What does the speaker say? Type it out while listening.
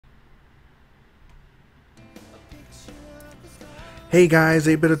Hey guys,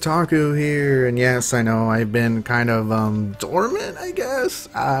 8-Bit Otaku here, and yes, I know I've been kind of dormant, I guess.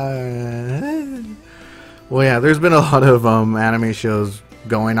 Well, yeah, there's been a lot of anime shows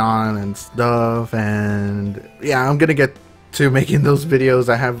going on and stuff, and yeah, I'm gonna get to making those videos.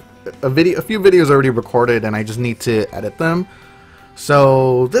 I have a few videos already recorded, and I just need to edit them.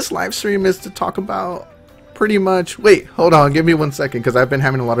 So this live stream is to talk about pretty much. Wait, hold on, give me 1 second, because I've been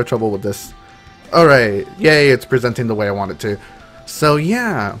having a lot of trouble with this. All right, yay, it's presenting the way I want it to. So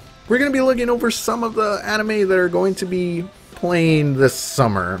yeah, we're going to be looking over some of the anime that are going to be playing this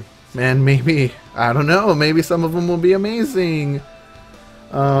summer. And maybe, I don't know, maybe some of them will be amazing.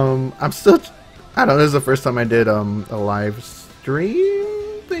 I'm still, I don't know, this is the first time I did a live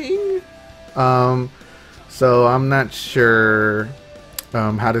stream thing. So I'm not sure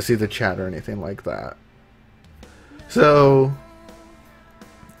how to see the chat or anything like that. So,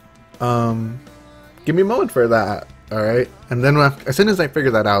 give me a moment for that. Alright, and then as soon as I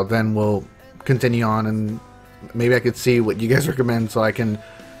figure that out, then we'll continue on, and maybe I could see what you guys recommend so I can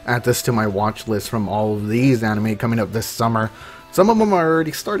add this to my watch list from all of these anime coming up this summer. Some of them are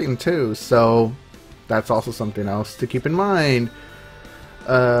already starting too, so that's also something else to keep in mind.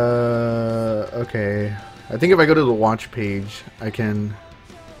 Okay, I think if I go to the watch page, I can...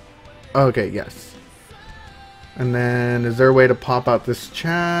 Okay, yes. And then, is there a way to pop out this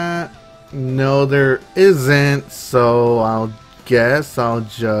chat? No, there isn't, so I'll guess I'll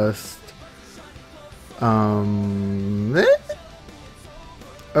just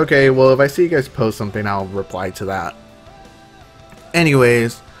okay, well, if I see you guys post something, I'll reply to that.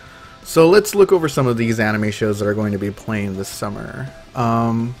 Anyways, so let's look over some of these anime shows that are going to be playing this summer.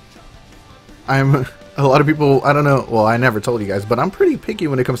 I'm a lot of people, I don't know, well, I never told you guys, but I'm pretty picky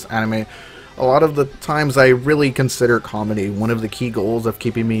when it comes to anime. A lot of the times I really consider comedy one of the key goals of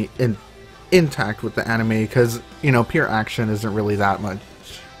keeping me intact with the anime, because, you know, pure action isn't really that much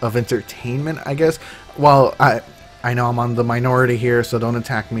of entertainment, I guess. Well, I know I'm on the minority here, so don't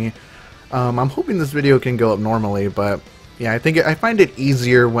attack me. I'm hoping this video can go up normally, but yeah, I find it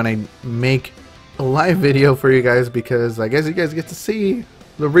easier when I make a live video for you guys, because I guess you guys get to see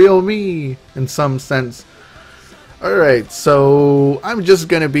the real me in some sense. Alright, so I'm just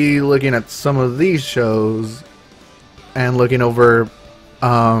gonna be looking at some of these shows and looking over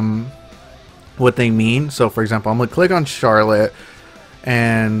what they mean. So for example, I'm gonna click on Charlotte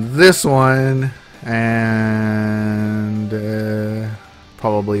and this one and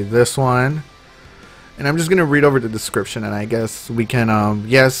probably this one, and I'm just gonna read over the description, and I guess we can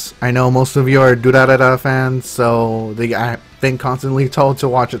yes, I know most of you are Durarara fans, so I've been constantly told to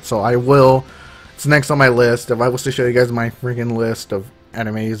watch it, so I will. It's next on my list. If I was to show you guys my freaking list of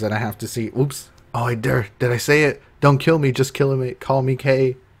animes that I have to see. Oops, oh, did I say it? Don't kill me, just kill me, call me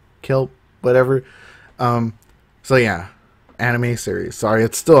K, kill, whatever. So yeah, anime series. Sorry,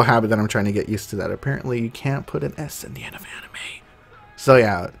 it's still a habit that I'm trying to get used to, that apparently you can't put an S in the end of anime. So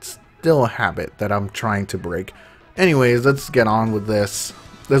yeah, it's still a habit that I'm trying to break. Anyways, let's get on with this.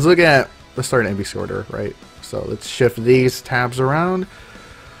 Let's start in NBC order, right? So let's shift these tabs around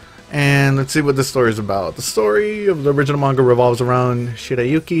and let's see what the story is about. The story of the original manga revolves around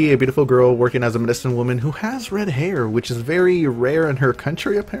Shirayuki, a beautiful girl working as a medicine woman who has red hair, which is very rare in her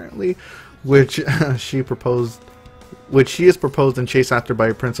country apparently, which she is proposed and chased after by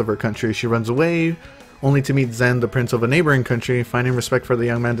a prince of her country. She runs away, only to meet Zen, the prince of a neighboring country. Finding respect for the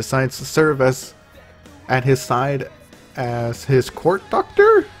young man, decides to serve at his side as his court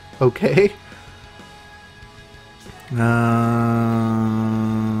doctor. Okay.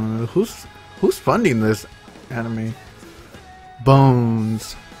 Who's funding this anime?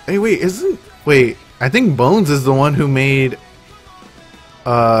 Bones. Hey, wait, I think Bones is the one who made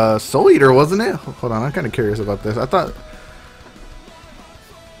Soul Eater, wasn't it? Hold on, I'm kind of curious about this.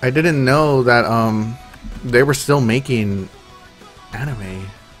 I didn't know that they were still making anime.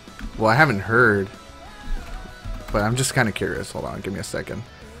 Well, I haven't heard, but I'm just kind of curious. Hold on, give me a second.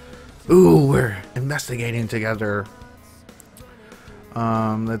 Ooh, we're investigating together.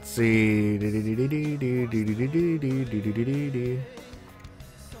 Let's see.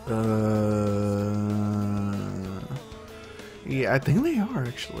 Yeah, I think they are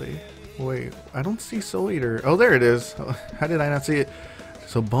actually. Wait, I don't see Soul Eater. Oh, there it is. How did I not see it?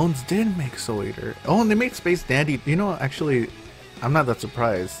 So Bones did make Soul Eater. Oh, and they made Space Dandy. You know, actually, I'm not that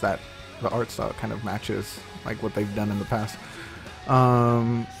surprised that the art style kind of matches like what they've done in the past.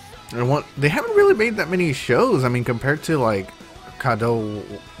 And they haven't really made that many shows. I mean, compared to like Kado,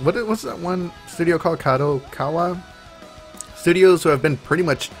 what's that one studio called? Kadokawa Studios, who have been pretty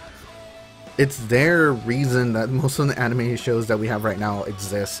much, it's their reason that most of the anime shows that we have right now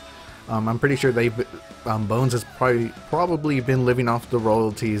exist. I'm pretty sure Bones has probably been living off the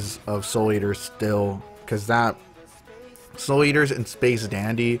royalties of Soul Eater still, because that Soul Eaters and Space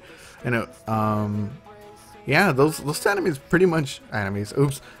Dandy, and yeah, those enemies pretty much enemies.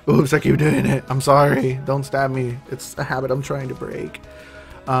 Oops, I keep doing it. I'm sorry. Don't stab me. It's a habit I'm trying to break.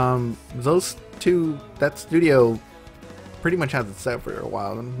 Those two, that studio pretty much has it set for a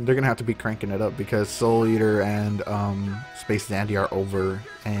while. They're gonna have to be cranking it up because Soul Eater and Space Dandy are over,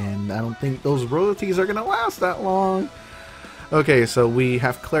 and I don't think those royalties are gonna last that long. Okay, so we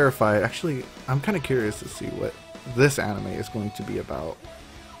have clarified. Actually, I'm kind of curious to see what this anime is going to be about.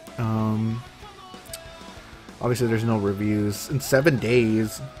 Obviously, there's no reviews in 7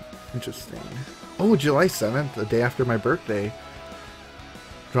 days. Interesting. Oh, July 7th, the day after my birthday.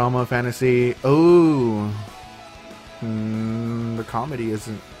 Drama, fantasy. Oh, the comedy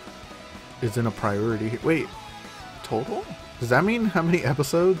isn't a priority. Wait, total? Does that mean how many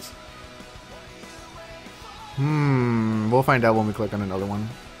episodes? We'll find out when we click on another one.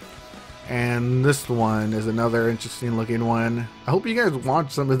 And this one is another interesting looking one. I hope you guys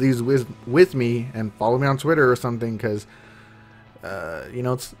watch some of these with me and follow me on Twitter or something, because you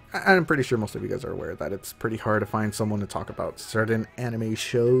know, I'm pretty sure most of you guys are aware that it's pretty hard to find someone to talk about certain anime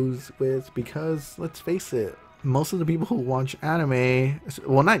shows with, because let's face it, most of the people who watch anime,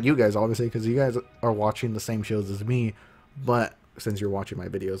 well, not you guys obviously, because you guys are watching the same shows as me, but since you're watching my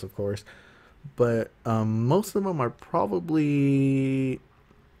videos, of course, but most of them are probably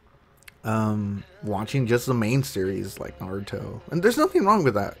watching just the main series like Naruto, and there's nothing wrong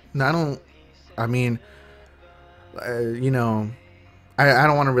with that. I mean, you know, I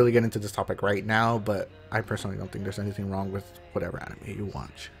don't want to really get into this topic right now, but I personally don't think there's anything wrong with whatever anime you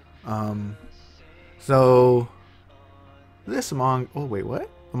watch. So this manga, oh wait, what?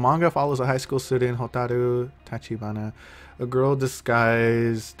 The manga follows a high school student, Hotaru Tachibana, a girl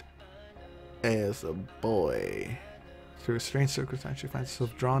disguised as a boy. Through a strange circumstance, she finds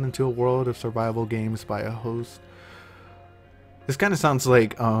herself drawn into a world of survival games by a host. This kind of sounds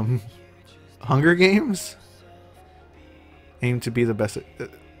like Hunger Games. Aim to be the best.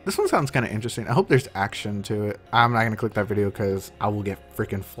 This one sounds kind of interesting. I hope there's action to it. I'm not going to click that video because I will get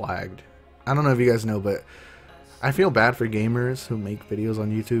freaking flagged. I don't know if you guys know, but I feel bad for gamers who make videos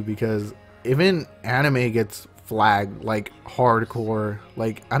on YouTube, because even anime gets flagged like hardcore.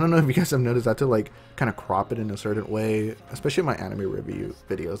 Like, I don't know if you guys have noticed that, to like kind of crop it in a certain way, especially my anime review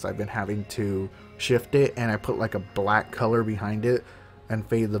videos. I've been having to shift it, and I put like a black color behind it and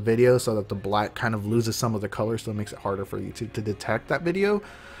fade the video so that the black kind of loses some of the color, so it makes it harder for YouTube to detect that video.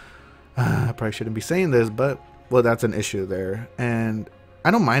 I probably shouldn't be saying this, but well, that's an issue there, and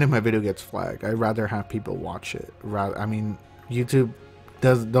I don't mind if my video gets flagged. I'd rather have people watch it. I mean, YouTube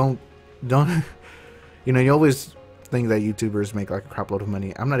don't you know, you always think that YouTubers make like a crap load of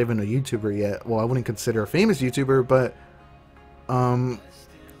money. I'm not even a YouTuber yet. Well, I wouldn't consider a famous YouTuber, but I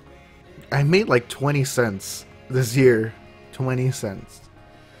made like 20 cents this year. 20 cents.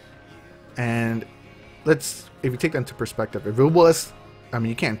 And if you take that into perspective, if it was, I mean,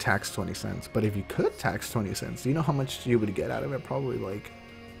 you can't tax 20 cents, but if you could tax 20 cents, do you know how much you would get out of it? Probably like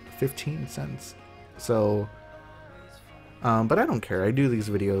 15 cents. So, but I don't care. I do these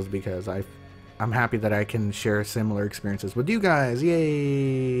videos because I'm happy that I can share similar experiences with you guys.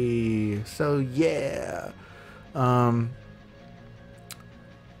 Yay! So yeah.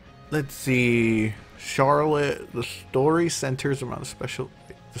 Let's see. Charlotte. The story centers around the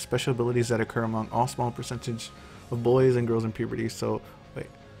special abilities that occur among all small percentage of boys and girls in puberty. So wait.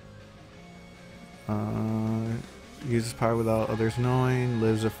 Uses power without others knowing.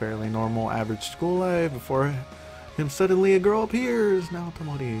 Lives a fairly normal, average school life before him suddenly a girl appears. Now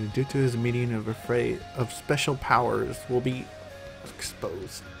Tomori, due to his meeting of afraid of special powers, will be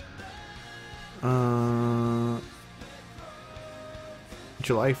exposed.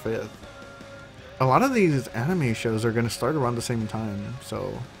 July 5th. A lot of these anime shows are going to start around the same time,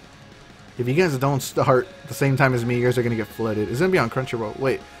 so if you guys don't start the same time as me, you guys are going to get flooded. It's going to be on Crunchyroll.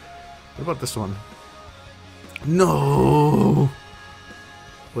 Wait, what about this one? No!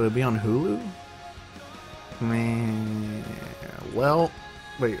 Will it be on Hulu? Man, well,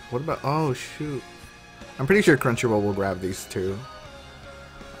 wait, what about, oh shoot, I'm pretty sure Crunchyroll will grab these two.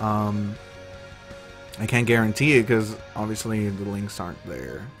 I can't guarantee it because obviously the links aren't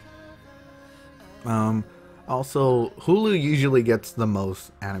there. Also, Hulu usually gets the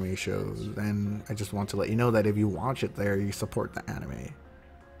most anime shows, and I just want to let you know that if you watch it there, you support the anime.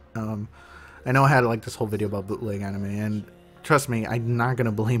 I know I had like this whole video about bootleg anime, and trust me, I'm not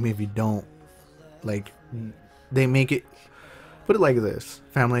gonna blame you if you don't. Like, they make it, put it like this.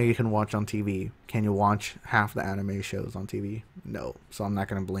 Family you can watch on TV. Can you watch half the anime shows on TV? No. So I'm not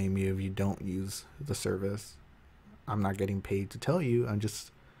going to blame you if you don't use the service. I'm not getting paid to tell you. I'm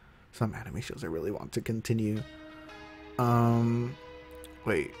just some anime shows I really want to continue.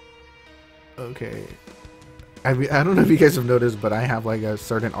 Wait. Okay. I don't know if you guys have noticed, but I have like a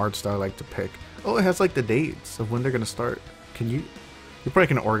certain art style I like to pick. Oh, it has like the dates of when they're going to start. You probably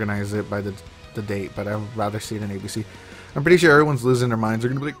can organize it by the date, but I'd rather see it in ABC. I'm pretty sure everyone's losing their minds.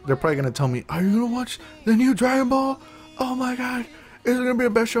 They're probably gonna tell me, "Are you gonna watch the new Dragon Ball? Oh my God, it's gonna be the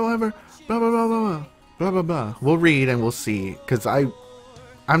best show ever." Blah blah blah blah blah blah blah. We'll read and we'll see. Cause I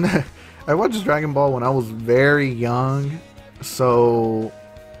watched Dragon Ball when I was very young. So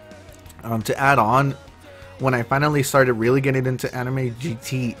to add on, when I finally started really getting into anime,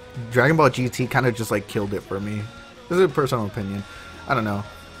 Dragon Ball GT kind of just like killed it for me. This is a personal opinion. I don't know.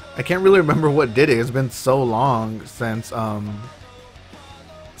 I can't really remember what did it. It's been so long since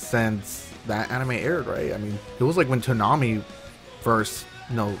that anime aired, right? I mean, it was like when Toonami first,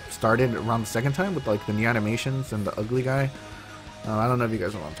 started around the second time with like the new animations and the ugly guy. I don't know if you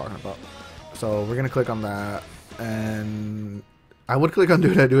guys know what I'm talking about. So we're gonna click on that, and I would click on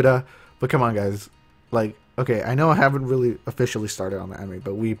Duda Duda, but come on, guys. Like, okay, I know I haven't really officially started on the anime,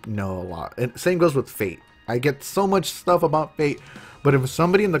 but we know a lot. And same goes with Fate. I get so much stuff about Fate. But if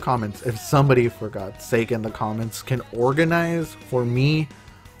somebody in the comments, for God's sake in the comments, can organize for me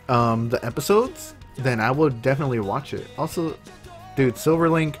the episodes, then I will definitely watch it. Also, dude,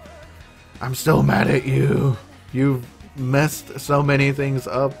 Silverlink, I'm still mad at you. You've messed so many things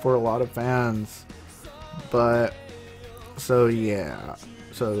up for a lot of fans. But, so yeah.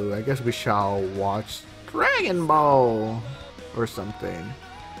 So I guess we shall watch Dragon Ball or something.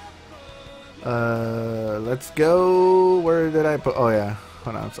 Let's go. Where did I put? Oh yeah,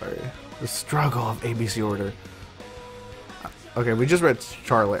 hold on, sorry. The struggle of ABC order. Okay, we just read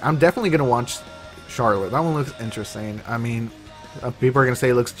Charlotte. I'm definitely gonna watch Charlotte. That one looks interesting. I mean, people are gonna say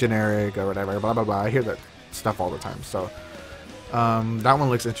it looks generic or whatever, blah blah blah. I hear that stuff all the time. So that one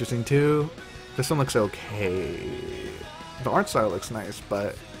looks interesting too. This one looks okay. The art style looks nice,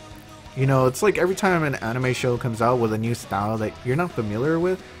 but it's like every time an anime show comes out with a new style that you're not familiar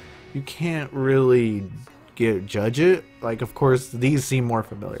with, you can't really judge it. Like, of course, these seem more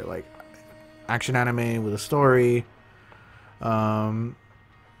familiar, like action anime with a story. Apparently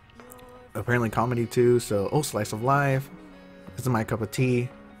comedy too. So, slice of life. This is my cup of tea.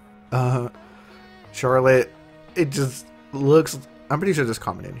 Charlotte. It just looks. I'm pretty sure there's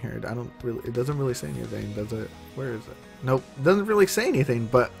comedy in here. It doesn't really say anything, does it? Where is it? Nope. It doesn't really say anything.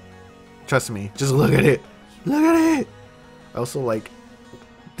 But trust me, just look at it. Look at it. Also, like.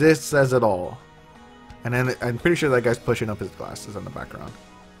 This says it all. And then I'm pretty sure that guy's pushing up his glasses in the background.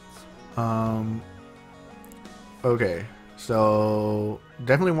 Okay, so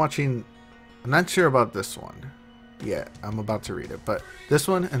definitely watching. I'm not sure about this one yet. I'm about to read it, but this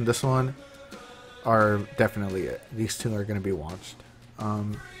one and this one are definitely it. These two are going to be watched.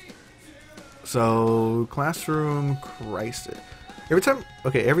 So Classroom Crisis. Every time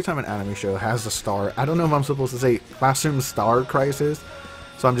an anime show has a star, I don't know if I'm supposed to say Classroom Star Crisis.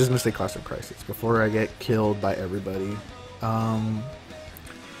 So I'm just going to say Classroom Crisis before I get killed by everybody.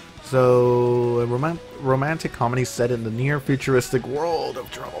 So a romantic comedy set in the near futuristic world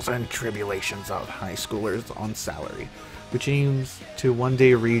of troubles and tribulations of high schoolers on salary, which aims to one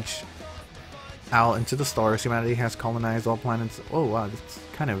day reach out into the stars. Humanity has colonized all planets. Oh wow, that's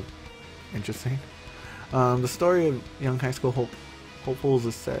kind of interesting. The story of young high school hopefuls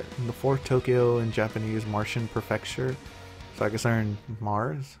is set in the fourth Tokyo and Japanese Martian prefecture. So I guess they're in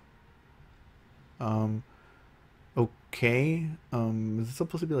Mars. Okay. Is this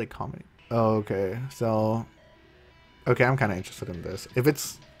supposed to be like comedy? Oh, okay. So, okay, I'm kind of interested in this. If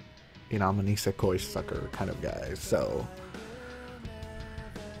it's, I'm an isekoi sucker kind of guy, so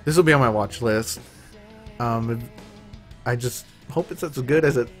this will be on my watch list. I just hope it's as good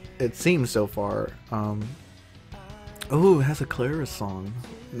as it seems so far. Oh, it has a Clara song.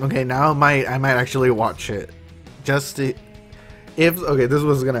 Okay, now I might actually watch it. Just to, okay, this is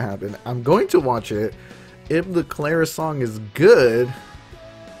what's gonna happen. I'm going to watch it. If the Clara song is good,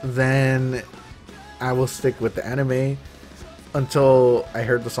 then I will stick with the anime until I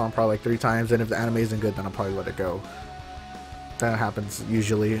heard the song probably like 3 times. And if the anime isn't good, then I'll probably let it go. That happens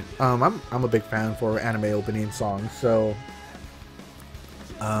usually. I'm a big fan for anime opening songs, so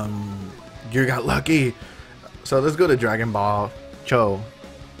you got lucky. So let's go to Dragon Ball Cho.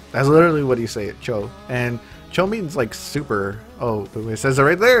 That's literally what you say it, Cho. And Cho means like super. Oh, it says it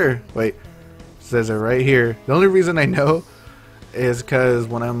right there. Wait, it says it right here. The only reason I know is because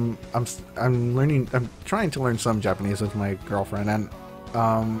when I'm trying to learn some Japanese with my girlfriend, and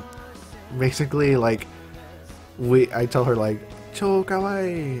basically like I tell her like "cho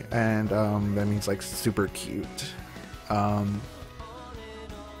kawaii," and that means like super cute. I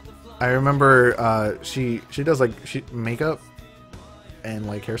remember she does like makeup and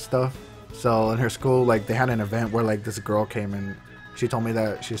like hair stuff. So in her school, like they had an event where like this girl came and she told me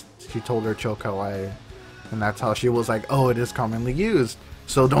that she told her "cho kawaii," and that's how she was like, oh, it is commonly used.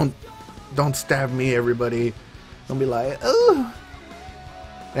 So don't stab me, everybody. Don't be like, oh.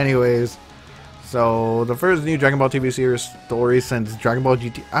 Anyways, so the first new Dragon Ball TV series story since Dragon Ball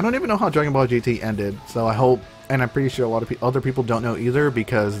GT. I don't even know how Dragon Ball GT ended. So I hope, and I'm pretty sure a lot of other people don't know either,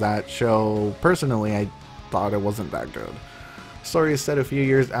 because that show, personally, I thought it wasn't that good. Story is set a few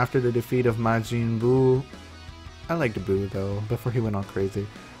years after the defeat of Majin Buu. I liked Buu though, before he went all crazy.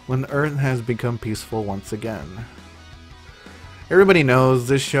 When the Earth has become peaceful once again. Everybody knows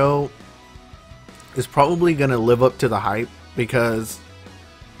this show is probably gonna live up to the hype, because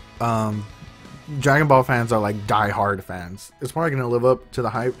Dragon Ball fans are like die-hard fans. It's probably gonna live up to the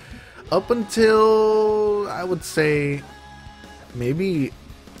hype up until, I would say, maybe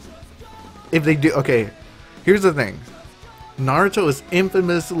if they do. Okay, here's the thing. Naruto is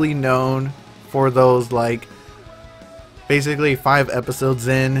infamously known for those like basically 5 episodes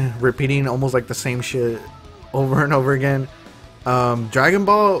in repeating almost like the same shit over and over again. Dragon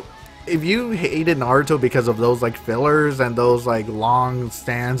Ball, if you hated Naruto because of those like fillers and those like long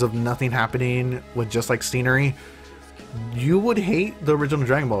stands of nothing happening with just like scenery, you would hate the original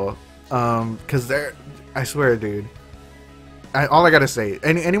Dragon Ball. Because they're, I swear, dude, all I gotta say,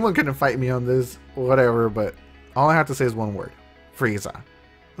 anyone can fight me on this, whatever, but all I have to say is one word: Frieza.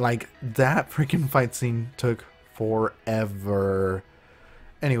 Like, that freaking fight scene took forever.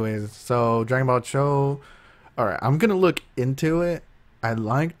 Anyways, so Dragon Ball show. Alright, I'm gonna look into it. I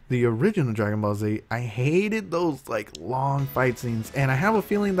liked the original Dragon Ball Z. I hated those like long fight scenes, and I have a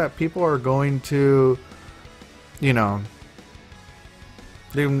feeling that people are going to, you know,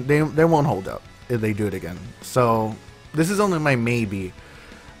 they won't hold up if they do it again. So this is only my maybe.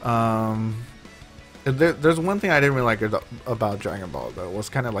 There's one thing I didn't really like about Dragon Ball though, was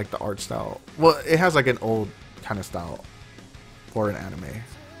kind of like the art style. Well, it has like an old kind of style for an anime.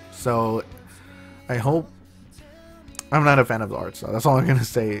 So I hope, I'm not a fan of the art style. That's all I'm gonna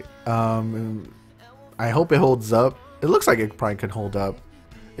say. I hope it holds up. It looks like it probably could hold up.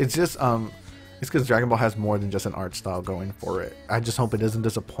 It's just it's because Dragon Ball has more than just an art style going for it. I just hope it doesn't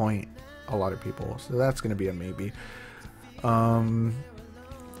disappoint a lot of people. So that's gonna be a maybe.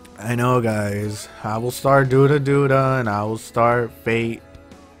 I know, guys. I will start Duda, and I will start Fate,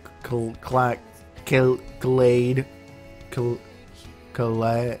 Glade,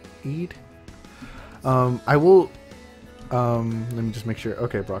 I will. Let me just make sure.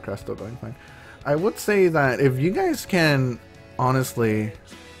 Okay, broadcast still going fine. I would say that if you guys can honestly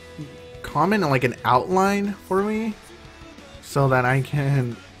comment on like an outline for me, so that I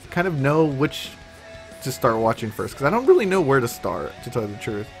can kind of know which to start watching first, because I don't really know where to start, to tell you the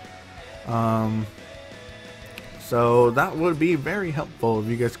truth. So that would be very helpful if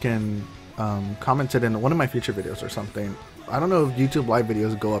you guys can comment it in one of my future videos or something. I don't know if YouTube live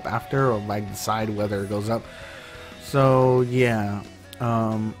videos go up after, or if I decide whether it goes up. So yeah,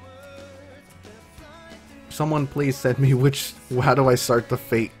 someone please send me how do I start the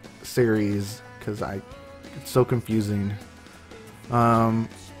Fate series, because it's so confusing.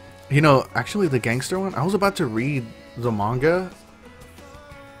 You know, actually the gangster one, I was about to read the manga,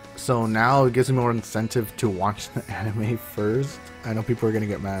 so now it gives me more incentive to watch the anime first. I know people are gonna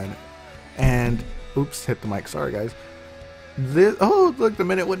get mad. And oops, hit the mic, sorry guys. Oh look, the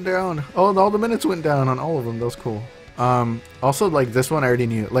minute went down. Oh, all the minutes went down on all of them. That was cool. Also, like, this one I already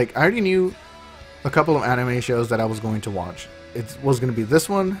knew. Like, I already knew a couple of anime shows that I was going to watch. It was going to be this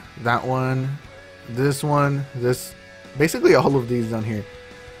one, this, basically all of these down here.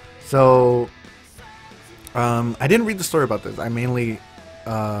 So I didn't read the story about this. I mainly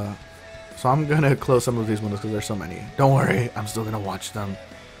so I'm gonna close some of these windows because there's so many. Don't worry, I'm still gonna watch them.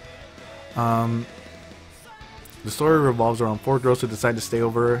 The story revolves around 4 girls who decide to stay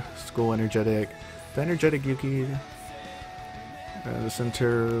over school. The energetic Yuki, the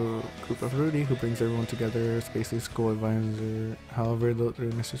center group of Rudy, who brings everyone together. Spacey school advisor. However, the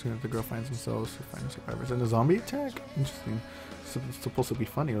girl finds themselves finding survivors in a zombie attack. Interesting. It's supposed to be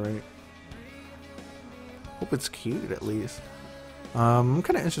funny, right? Hope it's cute at least. I'm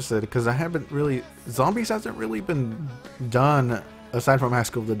kind of interested because I haven't really, zombies hasn't really been done aside from High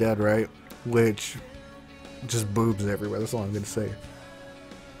School of the Dead, right? Which just boobs everywhere. That's all I'm gonna say.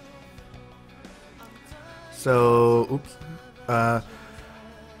 So, oops.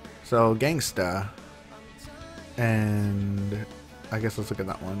 So Gangsta, and I guess let's look at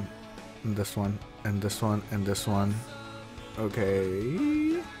that one, and this one, and this one, and this one.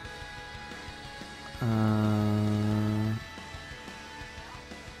 Okay.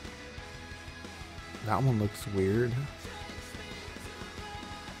 That one looks weird.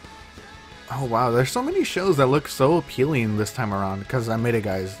 Oh wow, there's so many shows that look so appealing this time around, because I made it,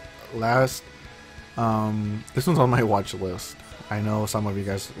 guys. This one's on my watch list. I know some of you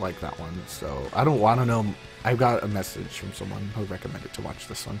guys like that one, so I don't want to know. I got a message from someone who recommended to watch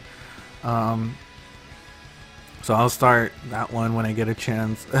this one. So I'll start that one when I get a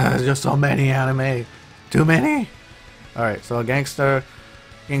chance. There's just so many anime. Too many? Alright, so Gangsta,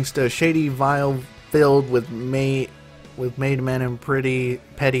 shady, vile, filled with made men and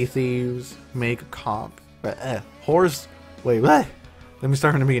petty thieves, make a cop. Whores. Wait, what? Let me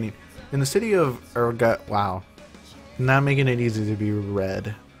start from the beginning. In the city of Urga, wow. Not making it easy to be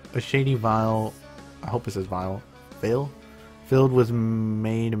read. A shady, vile, I hope it says vile, filled with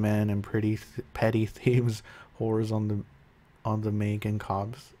made men and petty thieves, whores on the make and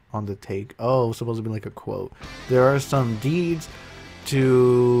cops on the take. Oh, supposed to be like a quote. There are some deeds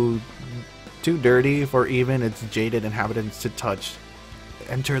too dirty for even its jaded inhabitants to touch.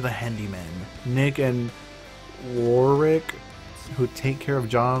 Enter the handyman, Nick and Warwick, who take care of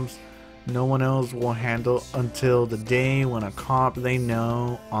jobs no one else will handle until the day when a cop they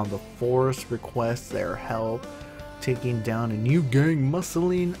know on the force requests their help, taking down a new gang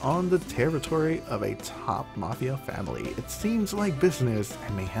muscling on the territory of a top mafia family. It seems like business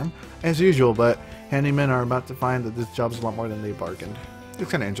and mayhem as usual, but handymen are about to find that this job's a lot more than they bargained.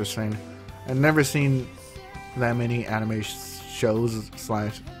 It's kind of interesting. I've never seen that many anime shows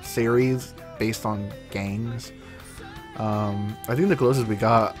 / series based on gangs. I think the closest we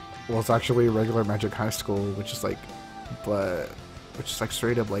got was actually regular Magic High School, which is like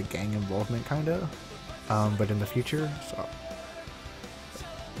straight up like gang involvement kind of, but in the future. So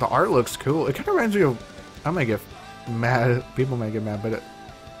the art looks cool. It kind of reminds me of, I might get mad, people might get mad, but it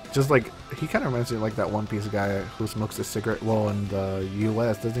just like, he kind of reminds me of like that One Piece guy who smokes a cigarette. Well, in the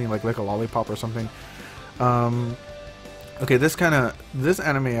US, doesn't he like a lollipop or something? Okay, this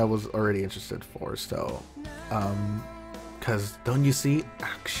anime I was already interested for, so because don't you see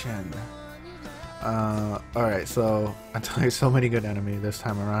action? Alright, so I tell you, so many good anime this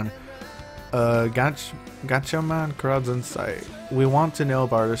time around. Gatchaman crowds in sight. We want to know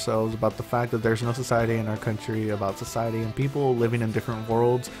about ourselves, about the fact that there's no society in our country, about society and people living in different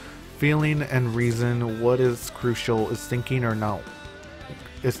worlds, feeling and reason. What is crucial is thinking,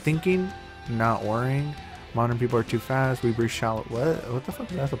 not worrying. Modern people are too fast. We breathe shallow. What the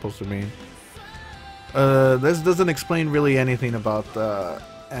fuck is that supposed to mean? This doesn't explain really anything about the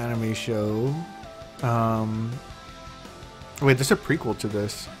anime show. Wait, there's a prequel to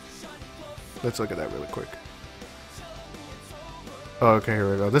this. Let's look at that really quick. Oh, okay, here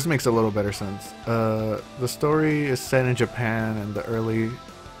we go. This makes a little better sense. The story is set in Japan in the early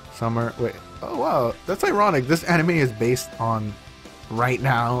summer. Wait, oh wow, that's ironic. This anime is based on right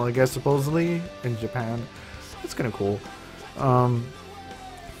now, I guess, supposedly in Japan. That's kind of cool.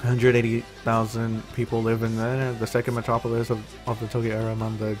 180,000 people live in the second metropolis of the Tokyo era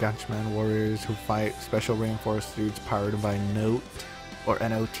among the Gatchaman warriors who fight special reinforced suits powered by NOTE, or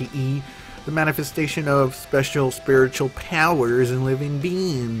NOTE, the manifestation of special spiritual powers in living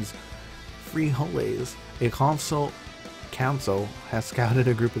beings. Free Holes. A council has scouted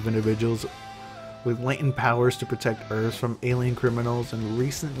a group of individuals with latent powers to protect Earth from alien criminals in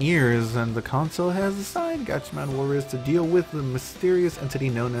recent years, and the council has assigned Gatchaman warriors to deal with the mysterious entity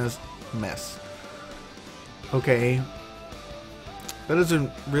known as Mess. Okay. That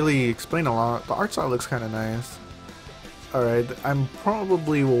doesn't really explain a lot. The art style looks kind of nice. Alright, I'm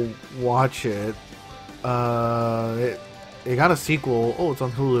probably will watch it. It got a sequel. Oh, it's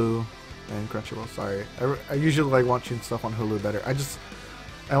on Hulu and Crunchyroll, sorry. I usually like watching stuff on Hulu better.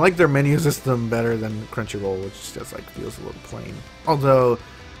 I like their menu system better than Crunchyroll, which just like feels a little plain. Although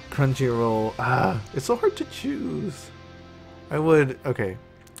Crunchyroll, it's so hard to choose. Okay,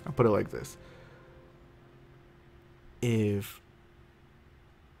 I'll put it like this. I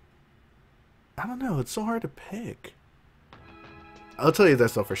don't know, it's so hard to pick. I'll tell you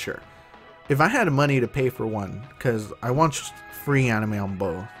this though for sure. If I had money to pay for one, because I watch free anime on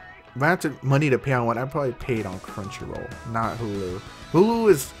both. If I had money to pay on one, I'd probably pay it on Crunchyroll, not Hulu. Hulu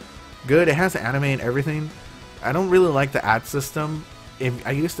is good. It has anime and everything. I don't really like the ad system. If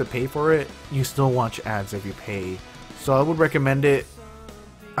I used to pay for it, you still watch ads if you pay. So I would recommend it.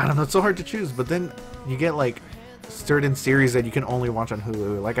 I don't know, it's so hard to choose, but then you get like certain series that you can only watch on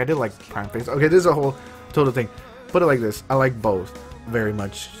Hulu. Like I did like Prime Face. Okay, this is a whole total thing. put it like this, I like both very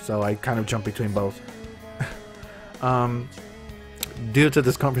much, so I kind of jump between both. Due to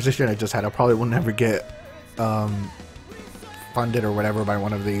this conversation I just had, I probably will never get funded or whatever by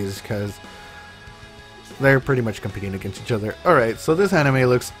one of these, because they're pretty much competing against each other. Alright, so this anime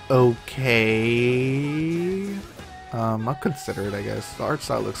looks okay. I'll consider it, I guess. The art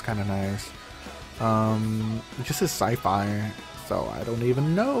style looks kind of nice. It just is sci-fi, so I don't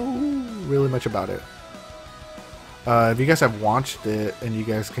even know really much about it. If you guys have watched it and you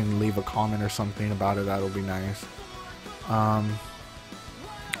guys can leave a comment or something about it, that'll be nice.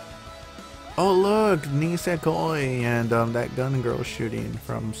 Oh look, Nisekoi and that gun girl shooting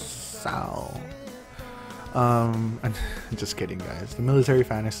from Sao. I'm just kidding, guys. The military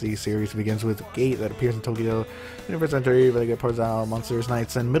fantasy series begins with a gate that appears in Tokyo, 21st century, but it pours out monsters,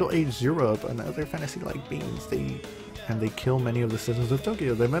 knights, and middle-aged Europe and other fantasy-like beings. They kill many of the citizens of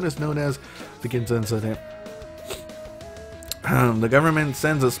Tokyo. The event is known as the Ginza Incident. The government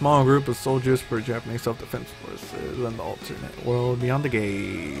sends a small group of soldiers for Japanese self-defense forces in the alternate world beyond the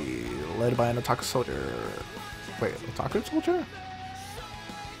gate, led by an Otaku soldier. Wait, Otaku soldier?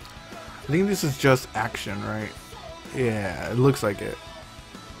 I think this is just action, right? Yeah, it looks like it.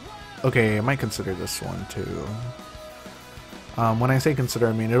 Okay, I might consider this one too. When I say consider,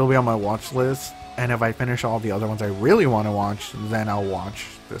 I mean it'll be on my watch list, and if I finish all the other ones I really want to watch, then I'll watch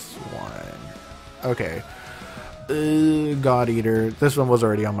this one. Okay. God Eater. This one was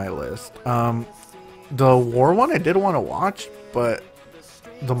already on my list. The war one I did want to watch, but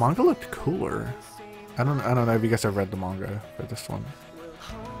the manga looked cooler. I don't know if you guys have read the manga for this one.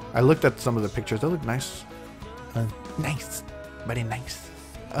 I looked at some of the pictures. They look nice. Nice. Very nice.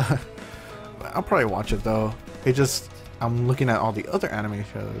 I'll probably watch it though. I'm looking at all the other anime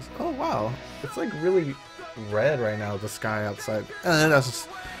shows. Oh wow. It's like really red right now, the sky outside. That's just,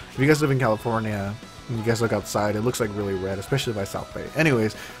 if you guys live in California and you guys look outside, it looks like really red, especially by South Bay.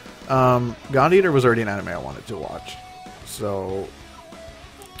 Anyways, God Eater was already an anime I wanted to watch. So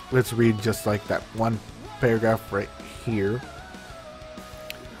let's read just like that one paragraph right here.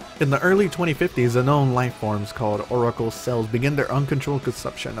 In the early 2050s, unknown life forms called oracle cells begin their uncontrolled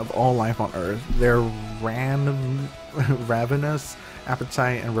consumption of all life on Earth. Their ravenous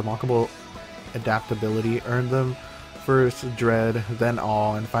appetite and remarkable adaptability earned them first dread, then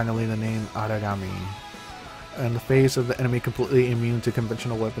awe, and finally the name Aragami. In the face of the enemy completely immune to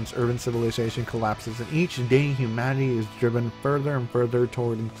conventional weapons, urban civilization collapses, and each day humanity is driven further and further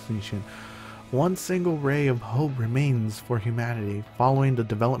toward extinction. One single ray of hope remains for humanity, following the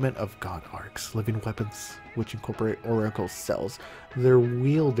development of God Arcs, living weapons which incorporate oracle cells. Their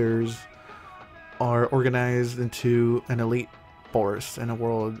wielders are organized into an elite force in a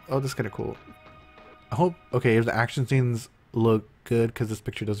world. Oh, this is kind of cool. I hope, okay, if the action scenes look good, because this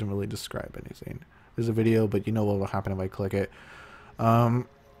picture doesn't really describe anything. There's a video, but you know what will happen if I click it.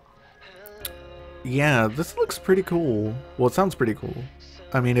 Yeah, this looks pretty cool. Well, it sounds pretty cool.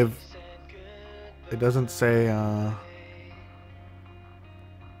 I mean, if it doesn't say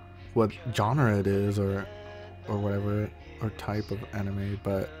what genre it is or whatever, or type of anime,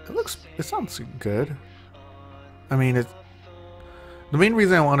 but it sounds good. I mean, the main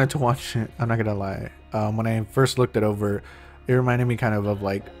reason I wanted to watch it, I'm not gonna lie, when I first looked it over, it reminded me kind of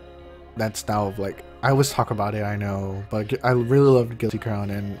like that style of like, I always talk about it, I know, but I really loved Guilty Crown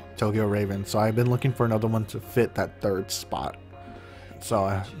and Tokyo Raven, so I've been looking for another one to fit that third spot.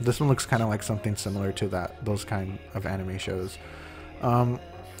 So this one looks kind of like something similar to those kind of anime shows.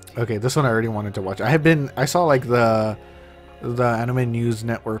 Okay, this one I already wanted to watch. I saw like the Anime News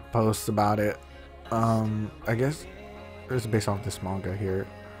Network posts about it. I guess it's based off this manga here.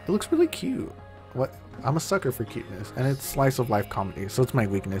 It looks really cute. I'm a sucker for cuteness, and it's slice of life comedy, so it's my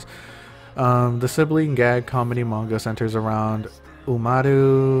weakness. The sibling gag comedy manga centers around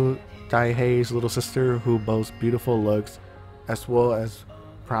Umaru Taihei's little sister, who boasts beautiful looks as well as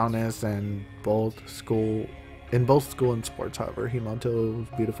prowess in both school and sports. However, Himato's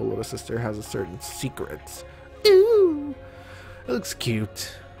beautiful little sister has a certain secrets. Ooh, it looks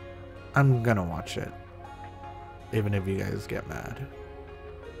cute. I'm gonna watch it, even if you guys get mad.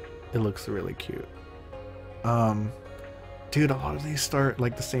 It looks really cute. Dude, a lot of these start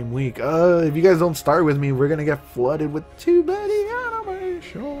like the same week. If you guys don't start with me, we're gonna get flooded with too many anime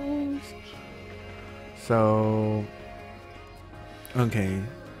shows. So okay,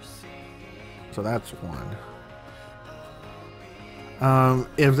 so that's one.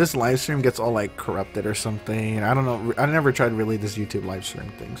 If this live stream gets all like corrupted or something, I don't know. I never tried really this YouTube live stream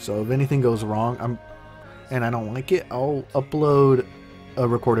thing, so if anything goes wrong, and I don't like it, I'll upload a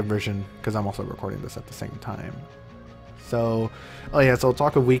recorded version, because I'm also recording this at the same time. So, oh yeah, so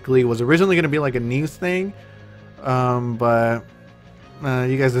Otaku Weekly was originally going to be like a news thing, But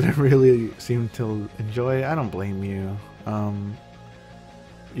you guys didn't really seem to enjoy it. I don't blame you.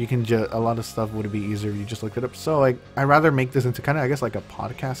 You can just, a lot of stuff would be easier if you just looked it up. So like, I'd rather make this into kind of, I guess, like a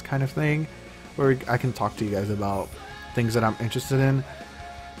podcast kind of thing, where I can talk to you guys about things that I'm interested in.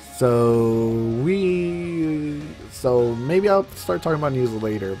 So maybe I'll start talking about news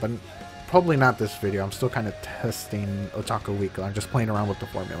later, but probably not this video. I'm still kind of testing Otaku Weekly. I'm just playing around with the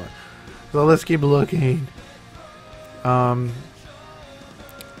formula. So let's keep looking. Oh,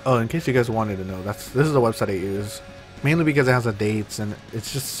 in case you guys wanted to know, this is the website I use, mainly because it has the dates, and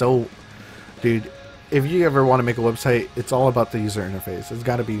it's just so, dude, if you ever want to make a website, it's all about the user interface. It's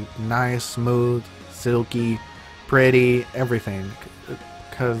got to be nice, smooth, silky, pretty, everything.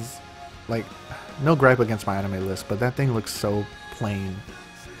 Because, like, no gripe against my anime list, but that thing looks so plain.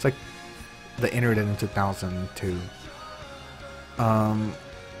 It's like the internet in 2002.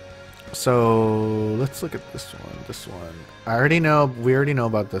 So let's look at this one. We already know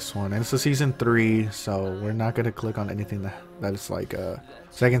about this one, and it's a season 3, so we're not gonna click on anything that is like a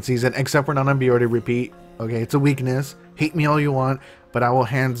second season, except for non-ambiguity repeat. Okay, it's a weakness. Hate me all you want, but I will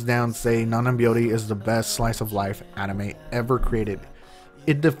hands down say non-ambiguity is the best slice of life anime ever created.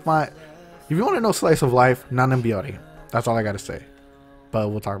 If you want to know slice of life, non-ambiguity. That's all I gotta say. But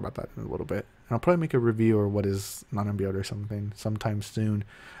we'll talk about that in a little bit. And I'll probably make a review or what is non-ambiguity or something sometime soon.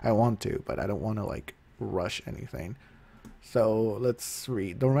 I want to, but I don't want to like rush anything. So let's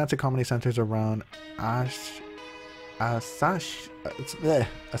read. The romantic comedy centers around Asahi.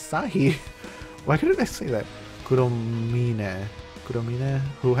 Why couldn't I say that? Kuromine,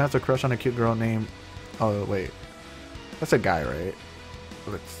 who has a crush on a cute girl named. Oh wait, that's a guy, right?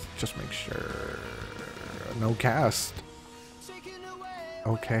 Let's just make sure. No cast.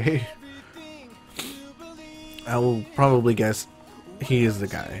 Okay. I will probably guess he is the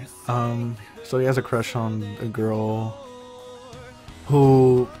guy. So he has a crush on a girl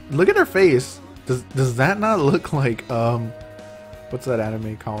who, look at her face. Does that not look like what's that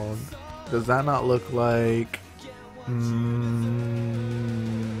anime called? Does that not look like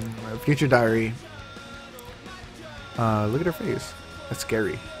Future Diary? Look at her face. That's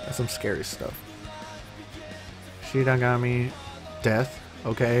scary. That's some scary stuff. Shiragami, death.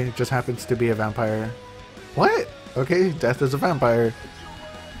 Okay, just happens to be a vampire. What? Okay, death is a vampire.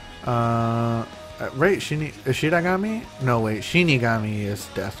 Right, Shiragami? No, wait, Shinigami is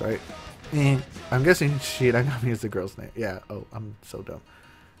death, right? I'm guessing Shiragami is the girl's name. Yeah, oh, I'm so dumb.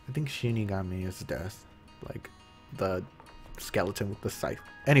 I think Shinigami is death. Like, the skeleton with the scythe.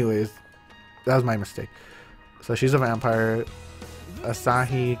 Anyways, that was my mistake. So she's a vampire.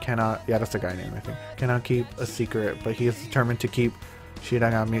 Asahi cannot, yeah, that's the guy name, I think. Cannot keep a secret, but he is determined to keep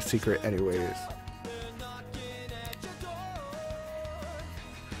Shiragami's secret anyways.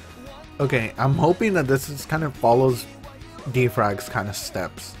 Okay, I'm hoping that this is kind of follows Defrag's kind of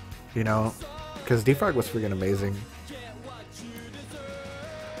steps, you know, because Defrag was freaking amazing.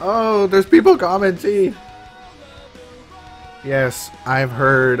 Oh, there's people commenting. Yes, I've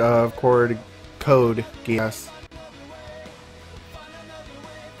heard of Code Geass.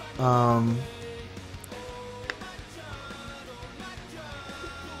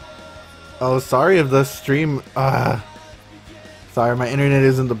 Oh, sorry if the stream. Sorry, my internet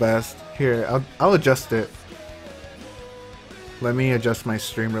isn't the best. Here, I'll adjust it. Let me adjust my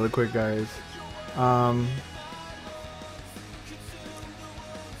stream really quick, guys. I'm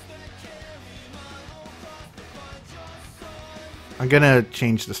gonna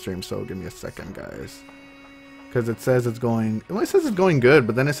change the stream, so give me a second, guys. Because it says it's going. It only says it's going good,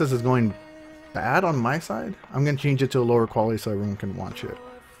 but then it says it's going bad on my side. I'm gonna change it to a lower quality so everyone can watch it.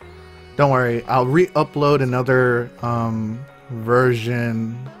 Don't worry, I'll re-upload another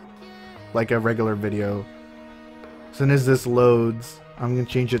version, like a regular video. As soon as this loads, I'm gonna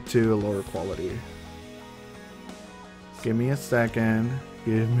change it to a lower quality. Give me a second.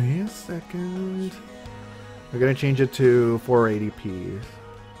 Give me a second. We're gonna change it to 480p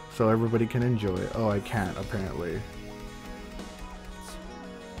so everybody can enjoy it. Oh, I can't apparently.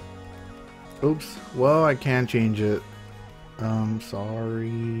 Oops. Well, I can change it.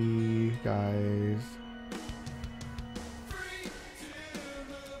 Sorry, guys.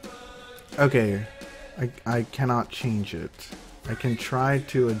 Okay, I cannot change it. I can try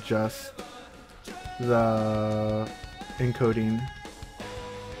to adjust the encoding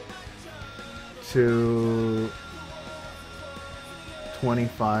to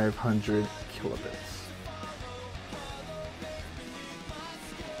 2500 kilobits.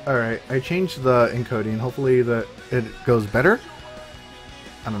 Alright, I changed the encoding. Hopefully that it goes better.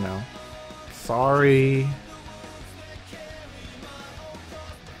 I don't know. Sorry.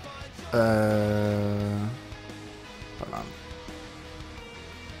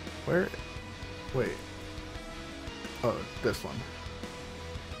 Where? Wait. Oh, this one.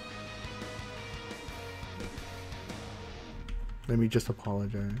 Let me just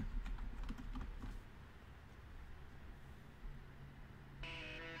apologize.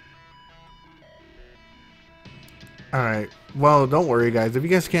 Alright, well, don't worry guys, if you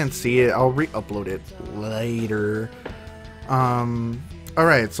guys can't see it, I'll re-upload it later.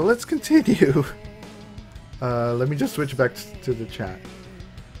 Alright, so let's continue. Let me just switch back to the chat.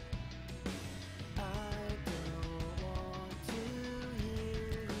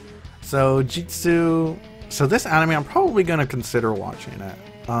 So, Jitsu, so this anime I'm probably gonna consider watching it.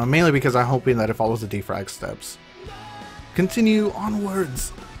 Mainly because I'm hoping that it follows the defrag steps. Continue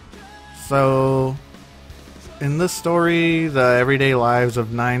onwards! So, in this story, the everyday lives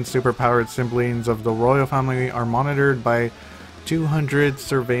of 9 superpowered siblings of the royal family are monitored by 200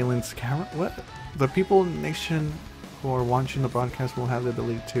 surveillance camera. What? The people in the nation who are watching the broadcast will have the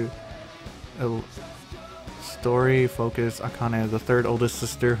ability to story focus Akane, the third oldest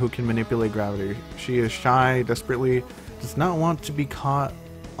sister who can manipulate gravity. She is shy, desperately does not want to be caught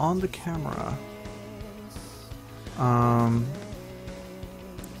on the camera.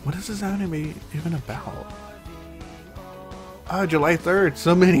 What is this anime even about? July 3rd.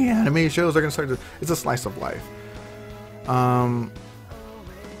 So many anime shows are gonna start to. It's a slice of life.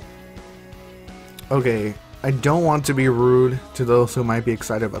 Okay, I don't want to be rude to those who might be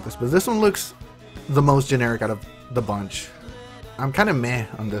excited about this, but this one looks the most generic out of the bunch. I'm kind of meh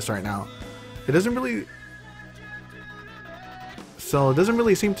on this right now. It doesn't really. So it doesn't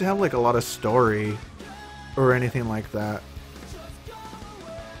really seem to have like a lot of story or anything like that.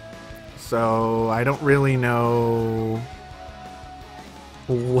 So I don't really know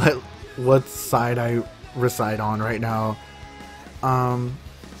what side I reside on right now.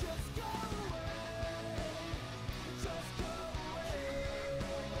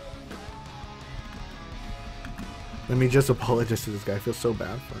 Let me just apologize to this guy. I feel so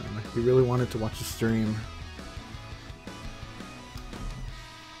bad for him. He really wanted to watch the stream.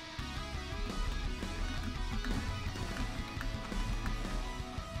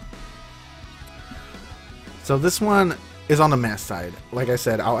 So this one is on the mess side. Like I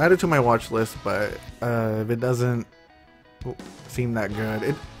said, I'll add it to my watch list, but if it doesn't seem that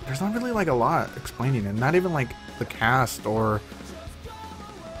good, there's not really like a lot explaining it. Not even like the cast or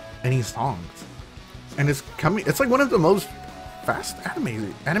any songs. And it's coming. It's like one of the most fast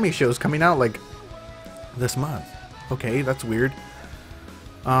anime shows coming out like this month. Okay, that's weird.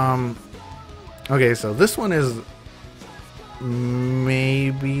 Okay, so this one is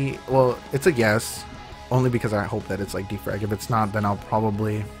maybe, well, it's a yes. Only because I hope that it's like defrag. If it's not, then I'll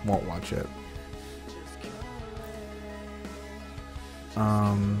probably won't watch it.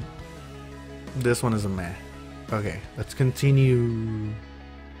 This one is a meh. Okay, let's continue.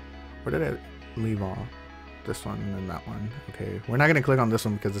 Where did I leave off? This one and then that one. Okay, we're not gonna click on this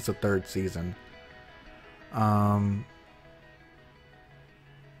one because it's a 3rd season.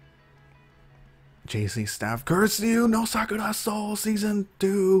 JC staff, curse you! No Sakura Soul season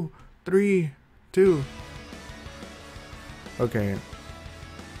 2, 3, 2. Okay.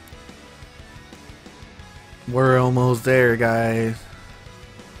 We're almost there, guys.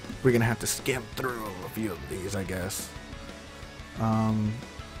 We're gonna have to skim through a few of these, I guess.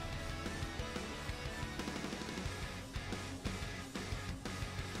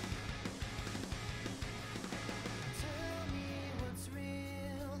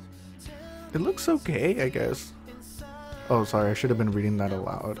 It looks okay, I guess. Oh, sorry, I should have been reading that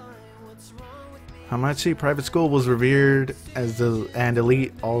aloud. Hamachi Private School was revered as an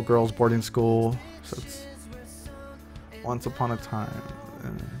elite all-girls boarding school. So it's once upon a time.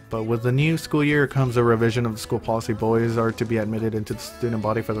 But with the new school year comes a revision of the school policy. Boys are to be admitted into the student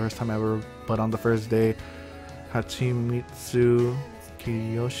body for the first time ever. But on the first day, Hachimitsu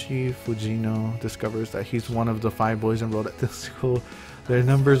Kiyoshi Fujino discovers that he's one of the 5 boys enrolled at this school. Their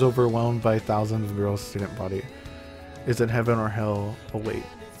numbers overwhelmed by thousands of girls' student body. Is it heaven or hell? Oh wait.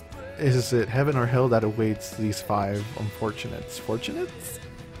 Is it heaven or hell that awaits these 5 unfortunates? Fortunates?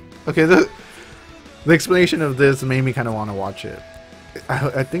 Okay, the explanation of this made me kind of want to watch it.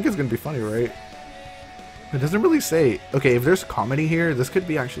 I think it's going to be funny, right? It doesn't really say. Okay, if there's comedy here, this could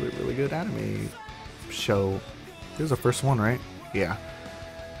be actually a really good anime show. This is the first one, right? Yeah.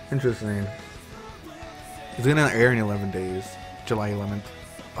 Interesting. It's going to air in 11 days. July 11th.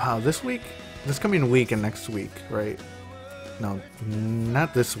 Wow, this week? This coming week and next week, right? No,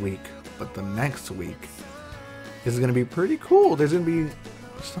 not this week, but the next week. This is going to be pretty cool. There's going to be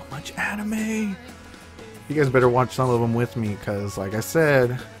so much anime. You guys better watch some of them with me, because like I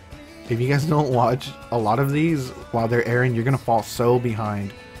said, if you guys don't watch a lot of these while they're airing, you're going to fall so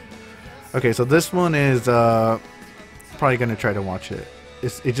behind. Okay, so this one is probably gonna try to watch it.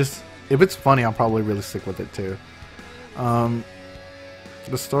 It just, if it's funny, I'll probably really stick with it too. The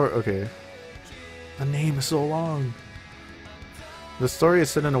story, okay. The name is so long. The story is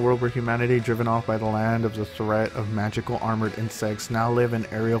set in a world where humanity, driven off by the land of the threat of magical armored insects, now live in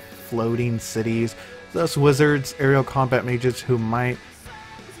aerial floating cities. Thus, wizards, aerial combat mages who fight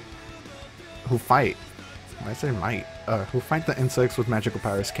the insects with magical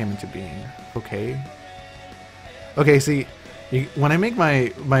powers came into being. Okay. Okay, see, when I make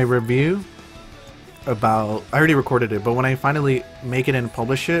my review about, I already recorded it, but when I finally make it and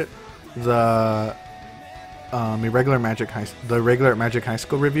publish it, the regular Magic High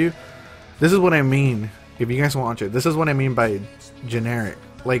School review, this is what I mean. If you guys watch it, this is what I mean by generic.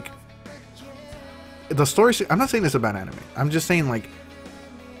 Like, the story, I'm not saying it's a bad anime. I'm just saying, like,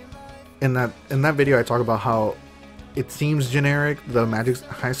 in that video I talk about how it seems generic, the Magic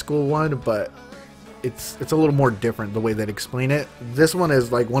High School one, but it's a little more different the way they explain it. This one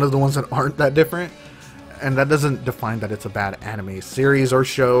is like one of the ones that aren't that different, and that doesn't define that it's a bad anime series or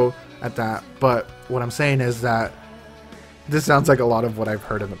show at that. But what I'm saying is that this sounds like a lot of what I've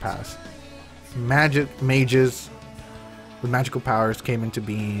heard in the past. Mages with magical powers came into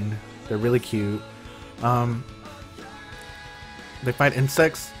being. They're really cute. They fight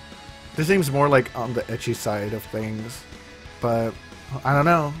insects. This seems more like on the ecchi side of things, but I don't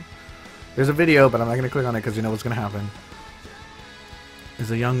know. There's a video, but I'm not going to click on it because you know what's going to happen.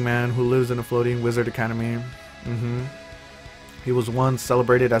 Is a young man who lives in a floating wizard academy. He was once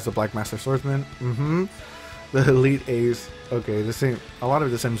celebrated as a Black Master Swordsman. The elite ace. Okay, a lot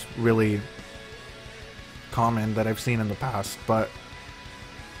of this seems really common that I've seen in the past, but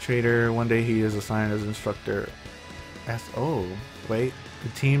trader, one day he is assigned as instructor. Oh, wait. The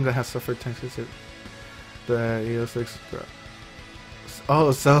team that has suffered toxicity. The EO6.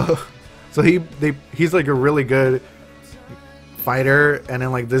 Oh, so he's like a really good fighter, and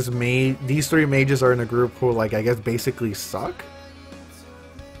then like these three mages are in a group who, like, I guess basically suck.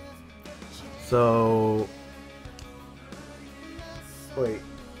 So wait.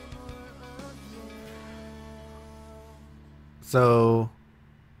 So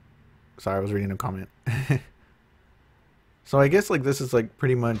sorry, I was reading a comment. So I guess like this is like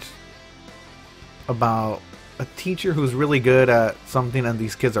pretty much about a teacher who's really good at something and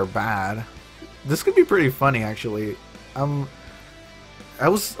these kids are bad. This could be pretty funny, actually. I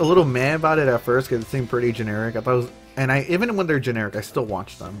was a little mad about it at first because it seemed pretty generic. I thought it was, and even when they're generic, I still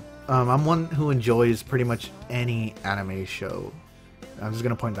watch them. I'm one who enjoys pretty much any anime show. I'm just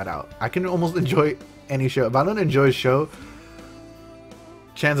gonna point that out. I can almost enjoy any show. If I don't enjoy a show,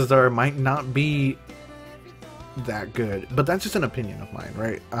 chances are it might not be that good, but that's just an opinion of mine,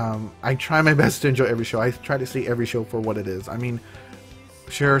 right? I try my best to enjoy every show. I try to see every show for what it is. I mean,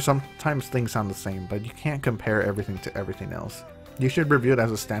 sure, sometimes things sound the same, but you can't compare everything to everything else. You should review it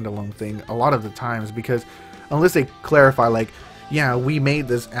as a standalone thing a lot of the times, because unless they clarify, like, yeah, we made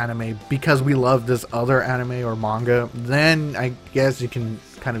this anime because we love this other anime or manga, then I guess you can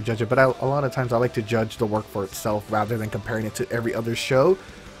kind of judge it. But a lot of times I like to judge the work for itself rather than comparing it to every other show.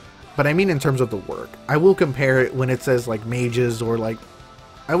 But I mean in terms of the work. I will compare it when it says like mages, or like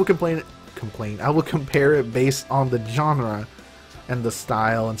I will I will compare it based on the genre and the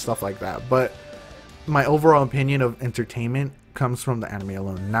style and stuff like that. But my overall opinion of entertainment comes from the anime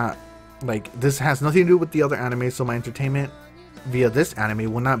alone. Not like, this has nothing to do with the other anime, so my entertainment via this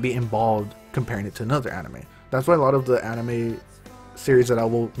anime will not be involved comparing it to another anime. That's why a lot of the anime series that I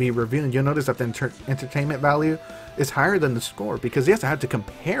will be reviewing, you'll notice that the entertainment value is higher than the score, because yes, I had to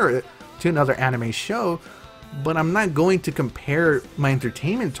compare it to another anime show, but I'm not going to compare my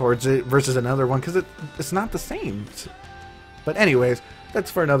entertainment towards it versus another one, because it's not the same. But anyways,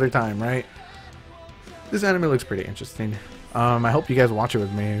 that's for another time, right? This anime looks pretty interesting. I hope you guys watch it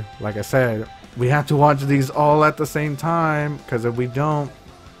with me. Like I said, we have to watch these all at the same time, because if we don't,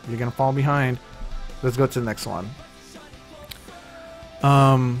 you're gonna fall behind. Let's go to the next one.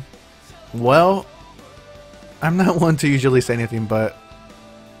 Well, I'm not one to usually say anything, but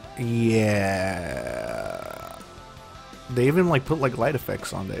yeah, they even like put like light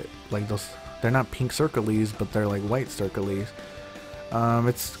effects on it, like those. They're not pink circlies, but they're like white circlies.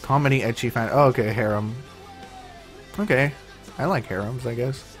 It's comedy, ecchi, fan. Oh, okay, harem. Okay, I like harems, I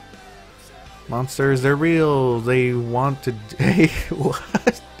guess. Monsters, they're real. They want to. Hey, what?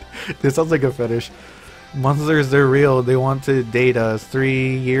 This sounds like a fetish. Monsters, they're real. They want to date us.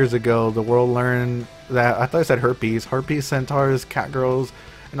 3 years ago, the world learned that. I thought I said herpes. Harpies, centaurs, catgirls,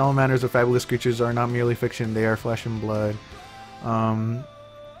 and all manners of fabulous creatures are not merely fiction. They are flesh and blood. And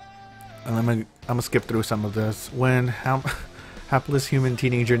I'm gonna skip through some of this. How Hapless human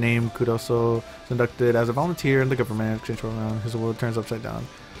teenager named Kudoso is inducted as a volunteer in the government control round. His world turns upside down.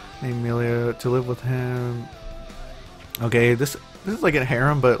 Named Amelia to live with him. Okay, this is like a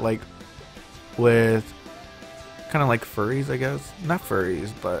harem, but like with kind of like furries, I guess. Not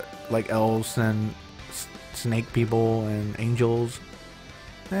furries, but like elves and snake people and angels.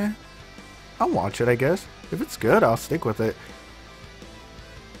 I'll watch it, I guess. If it's good, I'll stick with it.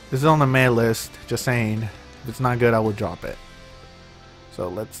 This is on the May list, just saying. If it's not good, I will drop it. So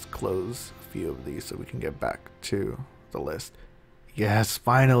let's close a few of these so we can get back to the list. Yes,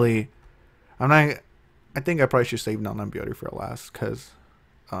 finally. I think I probably should save non-beauty for last, because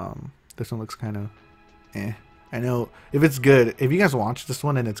this one looks kind of I know if it's good, if you guys watch this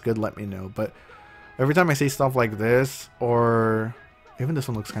one and it's good, let me know. But every time I say stuff like this, or even this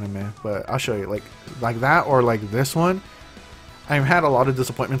one looks kind of meh, but I'll show you, like that, or like this one, I've had a lot of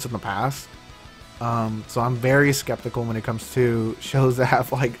disappointments in the past. So I'm very skeptical when it comes to shows that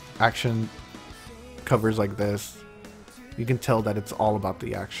have like action covers like this. You can tell that it's all about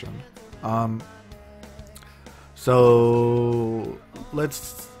the action. So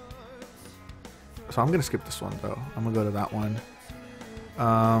I'm gonna skip this one though. I'm gonna go to that one.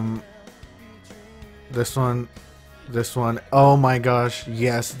 This one. Oh my gosh,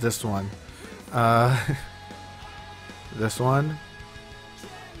 yes, this one. This one.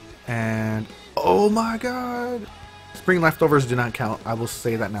 And oh my god, Spring Leftovers do not count. I will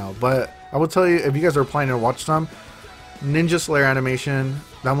say that now. But I will tell you, if you guys are planning to watch some, Ninja Slayer animation,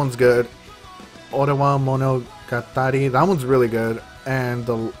 that one's good. Orewa Monogatari, that one's really good. And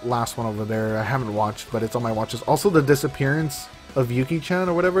the last one over there, I haven't watched, but it's on my watches. Also, the disappearance of Yuki-chan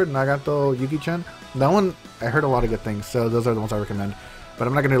or whatever, Nagato Yuki-chan. That one, I heard a lot of good things, so those are the ones I recommend. But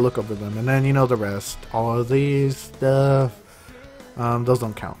I'm not going to look over them. And then, you know, the rest. All of these stuff, those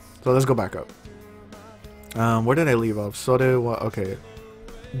don't count. So let's go back up. Where did I leave off? Okay.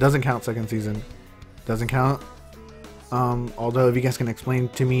 Doesn't count second season. Doesn't count. Although if you guys can explain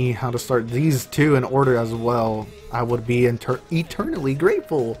to me how to start these two in order as well, I would be eternally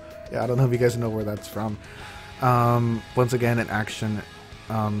grateful. Yeah, I don't know if you guys know where that's from. Once again, an action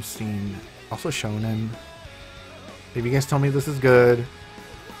scene. Also shonen. If you guys tell me this is good,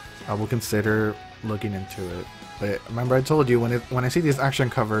 I will consider looking into it. But remember, I told you, when I see these action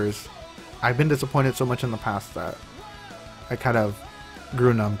covers, I've been disappointed so much in the past that I kind of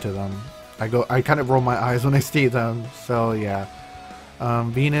grew numb to them. I kind of roll my eyes when I see them. So yeah.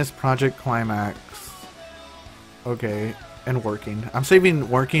 Venus Project Climax. Okay, and working. I'm saving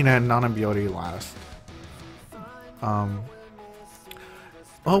working and non-beauty last.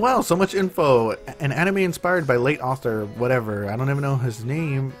 Oh wow, so much info. An anime inspired by late author, whatever. I don't even know his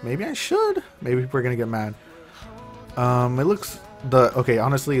name. Maybe I should. Maybe people are gonna get mad. It looks okay,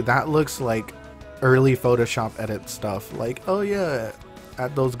 honestly, that looks like early Photoshop edit stuff. Like, oh yeah,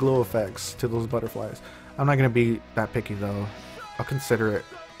 add those glow effects to those butterflies. I'm not gonna be that picky though. I'll consider it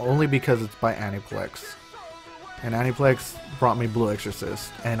only because it's by Aniplex. And Aniplex brought me Blue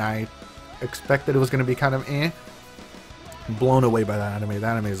Exorcist, and I expected it was gonna be kind of blown away by that anime.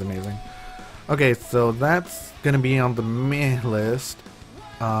 That anime is amazing. Okay, so that's gonna be on the meh list.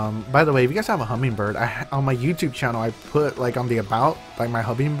 By the way, if you guys have a hummingbird, on my YouTube channel I put like on the about, like my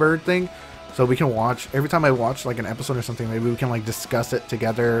hummingbird thing, so we can watch every time I watch like an episode or something. Maybe we can like discuss it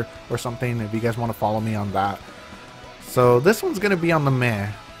together or something if you guys want to follow me on that. So this one's gonna be on the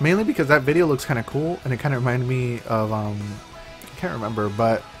meh, mainly because that video looks kind of cool and it kind of reminded me of I can't remember,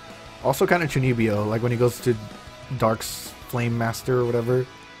 but also kind of Chunibyo, like when he goes to Dark's Flame Master or whatever.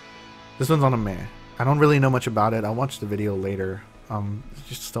 This one's on a meh. I don't really know much about it. I'll watch the video later. There's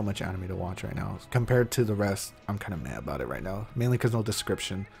just so much anime to watch right now. Compared to the rest, I'm kind of mad about it right now. Mainly because no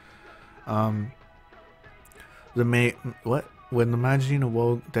description. When the Majin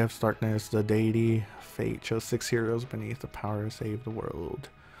awoke Death's darkness, the deity fate chose 6 heroes beneath the power to save the world.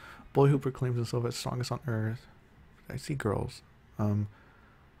 Boy who proclaims himself as strongest on earth. I see girls.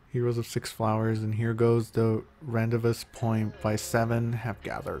 Heroes of 6 flowers, and here goes the rendezvous point by 7 have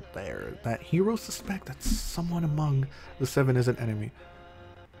gathered there. That heroes suspect that someone among the 7 is an enemy.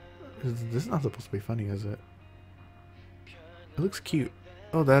 This is not supposed to be funny, is it? It looks cute.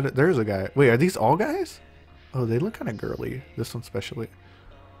 Oh, there's a guy. Wait, are these all guys? Oh, they look kind of girly. This one especially.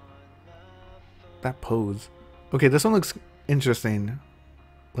 That pose. Okay, this one looks interesting.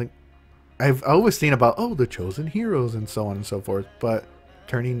 Like, I've always seen about, oh, the chosen heroes and so on and so forth, but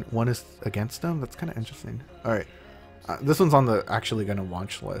turning one is against them, that's kind of interesting. All right, this one's on the actually gonna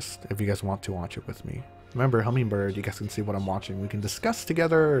watch list if you guys want to watch it with me. Remember, Hummingbird, you guys can see what I'm watching. We can discuss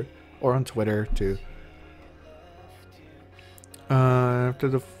together or on Twitter too. After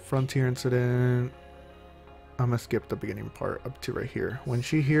the Frontier incident, I'm gonna skip the beginning part up to right here. When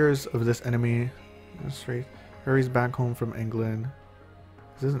she hears of this enemy, hurries back home from England.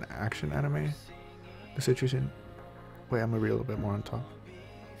 Is this an action anime? The situation. Wait, I'm gonna read a little bit more on top.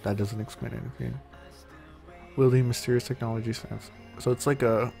 That doesn't explain anything. Wielding mysterious technology sense. So it's like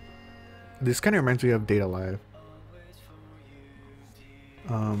a. This kind of reminds me of Data Live.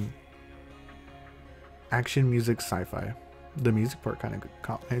 Action, music, sci-fi. The music part kind of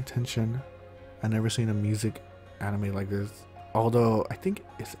caught my attention. I've never seen a music anime like this. Although I think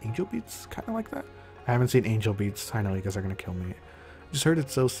it's Angel Beats kind of like that. I haven't seen Angel Beats. I know you guys are gonna kill me. I just heard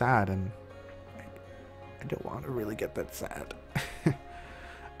it's so sad, and I don't want to really get that sad.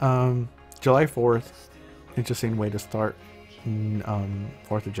 July 4th. Interesting way to start.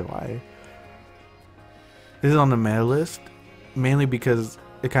 4th of July. This is on the meta list, mainly because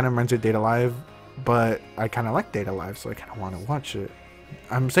it kind of reminds me of Data Live, but I kind of like Data Live, so I kind of want to watch it.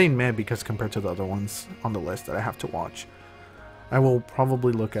 I'm saying meh because compared to the other ones on the list that I have to watch, I will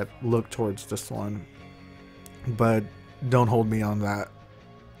probably look towards this one, but don't hold me on that.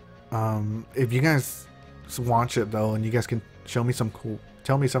 If you guys watch it though, and you guys can tell me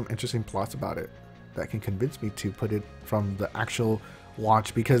some interesting plots about it that can convince me to put it from the actual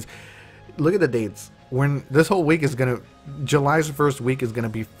watch, because look at the dates. When this whole week is gonna, July's first week is gonna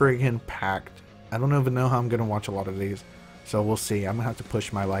be friggin' packed. I don't even know how I'm gonna watch a lot of these, so we'll see. I'm gonna have to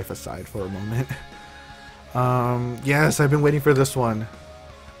push my life aside for a moment. Yes, I've been waiting for this one.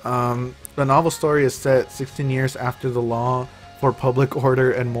 The novel story is set 16 years after the law for public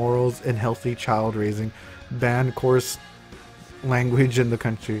order and morals in healthy child raising banned coarse language in the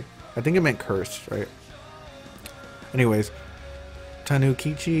country. I think it meant curse, right? Anyways.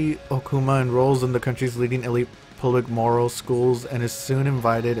 Tanukichi Okuma enrolls in the country's leading elite public moral schools and is soon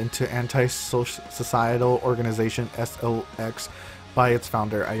invited into anti-societal organization SOX by its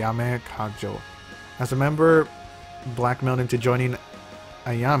founder Ayame Kajo. As a member blackmailed into joining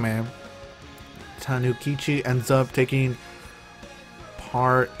Ayame, Tanukichi ends up taking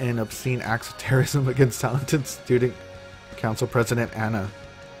part in obscene acts of terrorism against talented student council president Anna,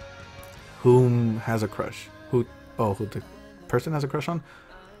 whom has a crush. Who the person has a crush on?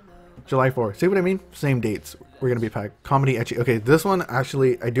 July 4th. See what I mean? Same dates. We're gonna be packed. Comedy ecchi. Okay, this one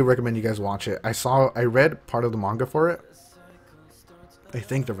actually I do recommend you guys watch it. I read part of the manga for it. I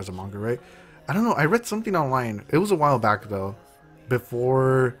think there was a manga, right? I don't know. I read something online. It was a while back though.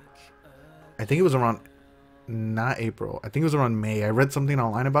 Before, I think it was around, not April. I think it was around May. I read something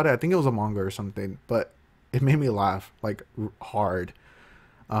online about it. I think it was a manga or something, but it made me laugh like hard.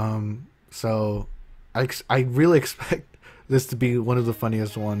 So I really expect this to be one of the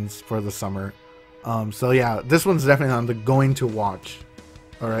funniest ones for the summer. So yeah, this one's definitely on the going to watch.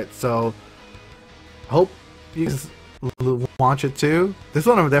 Alright, so hope you guys watch it too. This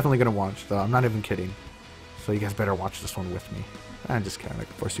one I'm definitely gonna watch though, I'm not even kidding. So you guys better watch this one with me. I'm just kidding, I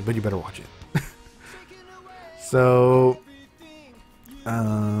can force you, but you better watch it. So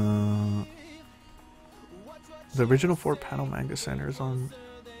the original 4-panel manga centers on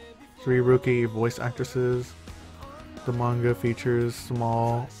 3 rookie voice actresses. The manga features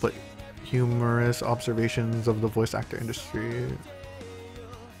small but humorous observations of the voice actor industry.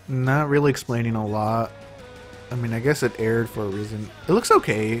 Not really explaining a lot. I mean, I guess it aired for a reason. It looks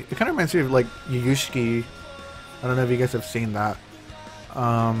okay. It kind of reminds me of like Yuyushiki. I don't know if you guys have seen that.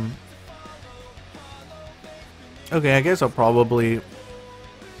 Okay, I guess I'll probably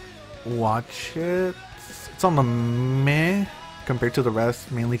watch it. It's on the meh compared to the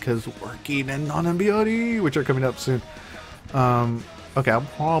rest, mainly because working and non-MBOD, which are coming up soon. Okay, I'll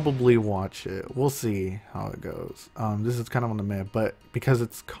probably watch it. We'll see how it goes. This is kind of on the meh, but because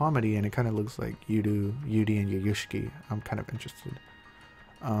it's comedy and it kind of looks like Yudi and Yuyushiki, I'm kind of interested.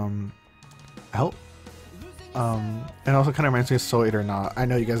 I hope. And also kind of reminds me of Soul Eater or Not. I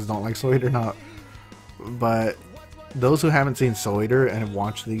know you guys don't like Soul Eater or Not, but those who haven't seen Soul Eater and have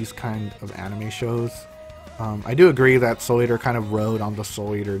watched these kind of anime shows, I do agree that Soul Eater kind of rode on the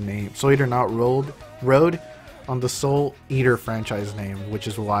Soul Eater name. Soul Eater Not rode on the Soul Eater franchise name, which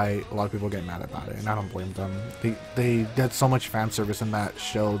is why a lot of people get mad about it, and I don't blame them. They did so much fan service in that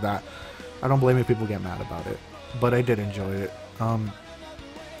show that I don't blame if people get mad about it. But I did enjoy it.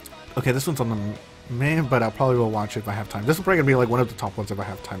 Okay, this one's on the meh, but I probably will watch it if I have time. This is probably gonna be like one of the top ones if I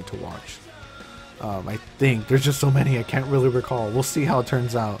have time to watch. I think there's just so many I can't really recall. We'll see how it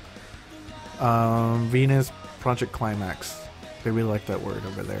turns out. Venus Project Climax. They really like that word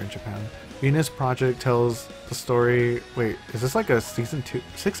over there in Japan. Venus Project tells the story. Wait, is this like a season 2?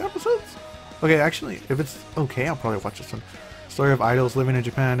 6 episodes? Okay, actually, if it's okay, I'll probably watch this one. Story of idols living in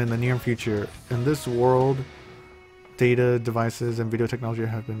Japan in the near future. In this world, Data devices and video technology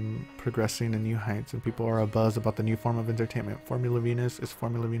have been progressing to new heights, and people are abuzz about the new form of entertainment. Formula Venus is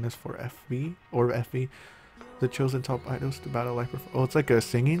Formula Venus for FV or FV, the chosen top idols to battle life. Oh, it's like a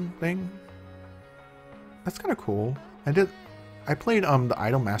singing thing. That's kind of cool. I played the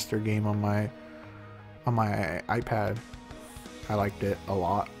Idol Master game on my iPad. I liked it a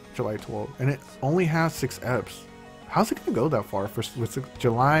lot. July 12th, and it only has 6 eps. How's it gonna go that far for with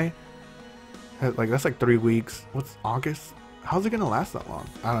July? Like that's like 3 weeks. What's August? How's it gonna last that long?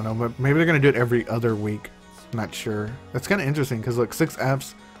 I don't know, but maybe they're gonna do it every other week. Not sure. That's kind of interesting because like 6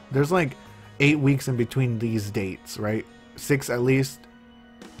 eps, there's like 8 weeks in between these dates, right? 6 at least.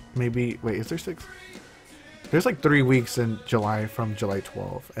 Maybe wait, is there 6? There's like 3 weeks in July from July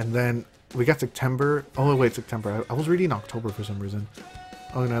 12th, and then we got September. Oh wait, September. I was reading October for some reason.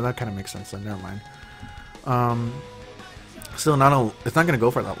 Oh no, that kind of makes sense then. Never mind. Still it's not gonna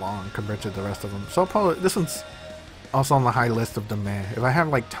go for that long compared to the rest of them. So I'll probably, this one's also on the high list of the meh. If I have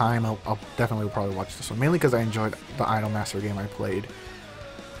like time, I'll definitely probably watch this one. Mainly because I enjoyed the Idol Master game I played.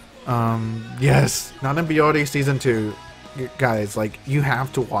 Yes, Nanambiori Season 2. Guys, like, you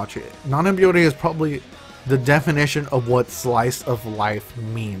have to watch it. Nanambiori is probably the definition of what slice of life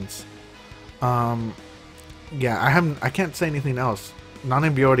means. Yeah, I can't say anything else.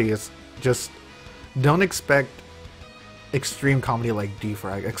 Nanambiori is just, don't expect extreme comedy like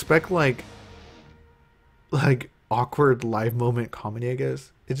Defrag. Expect like awkward live moment comedy, I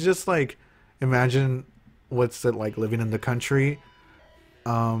guess. It's just like, imagine what's it like living in the country.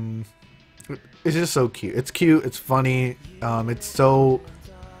 It's just so cute. It's cute, it's funny, it's so,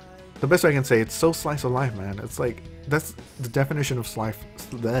 the best way I can say, it's so slice of life, man. It's like, that's the definition of slice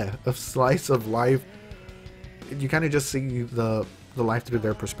of life. You kind of just see the life through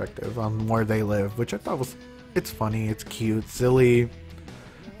their perspective on where they live, which I thought was, it's funny, it's cute, silly.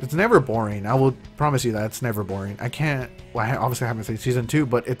 It's never boring. I will promise you that it's never boring. I obviously haven't seen season 2,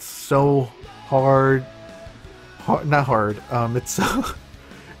 but it's so not hard. It's so,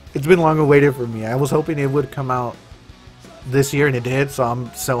 it's been long awaited for me. I was hoping it would come out this year, and it did, so I'm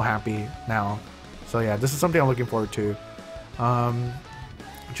so happy now. So yeah, this is something I'm looking forward to.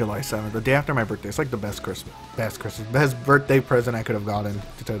 July 7th, the day after my birthday. It's like the best birthday present I could have gotten,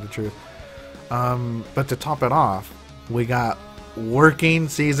 to tell you the truth. But to top it off, we got Working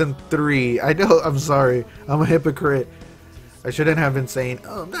Season 3. I know, I'm sorry, I'm a hypocrite. I shouldn't have been saying,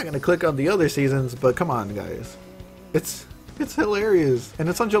 oh, I'm not gonna click on the other seasons, but come on, guys. It's hilarious, and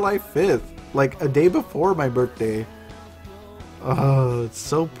it's on July 5th, like a day before my birthday. Oh, it's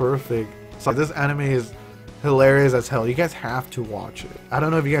so perfect. So this anime is hilarious as hell. You guys have to watch it. I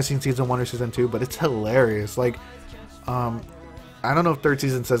don't know if you guys seen season 1 or season 2, but it's hilarious. Like, I don't know if third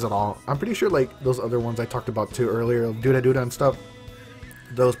season says it all. I'm pretty sure like those other ones I talked about too earlier, Duda Duda and stuff,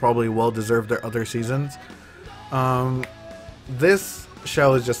 those probably well deserve their other seasons. This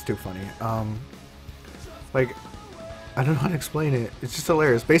show is just too funny. Like, I don't know how to explain it. It's just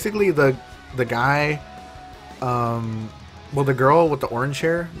hilarious. Basically, the guy, well, the girl with the orange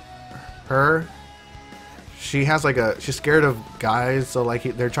hair, she has like she's scared of guys, so like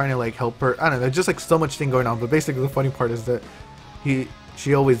they're trying to like help her. I don't know. There's just like so much thing going on. But basically, the funny part is that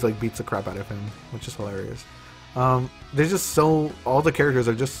she always like beats the crap out of him, which is hilarious. There's just all the characters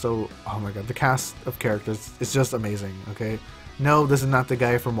are just so, oh my god, the cast of characters is just amazing. Okay, no, this is not the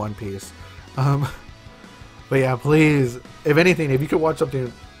guy from One Piece. But yeah, please, if anything, if you could watch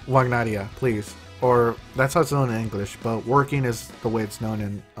something Wagnaria, please, or that's how it's known in English, but Working is the way it's known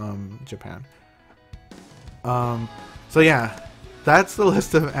in Japan. So yeah, that's the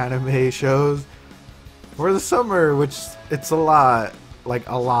list of anime shows for the summer, which it's a lot. Like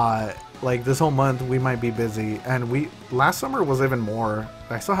this whole month we might be busy, and last summer was even more.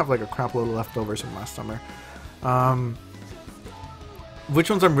 I still have like a crap load of leftovers from last summer. Which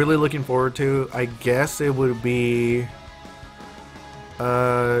ones I'm really looking forward to? I guess it would be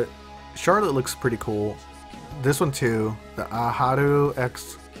Charlotte looks pretty cool. This one too, the Haru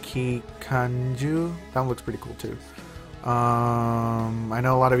X Kikanju, that one looks pretty cool too. I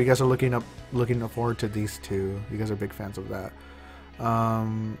know a lot of you guys are looking forward to these two. You guys are big fans of that.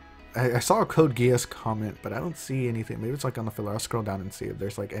 I saw a Code Geass comment, but I don't see anything. Maybe it's like on the filler. I'll scroll down and see if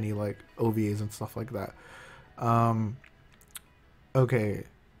there's like any like OVAs and stuff like that. Okay,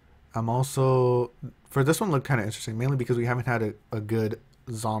 I'm also, for this one looked kind of interesting, mainly because we haven't had a good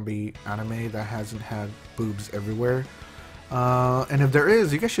zombie anime that hasn't had boobs everywhere. And if there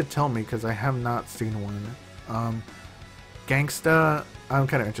is, you guys should tell me, because I have not seen one. Gangsta, I'm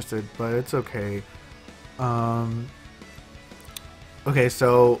kind of interested, but it's okay. Okay,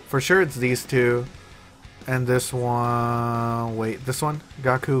 so for sure it's these two, and this one, wait, this one,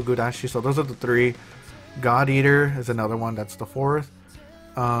 Gaku Gudashi, so those are the three. God Eater is another one. That's the 4th.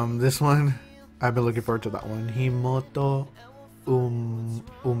 This one, I've been looking forward to that one. Himoto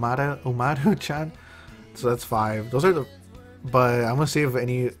Umaru-chan. So that's 5. Those are the... But I'm gonna see if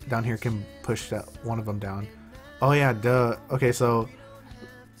any down here can push that one of them down. Oh yeah, duh. Okay, so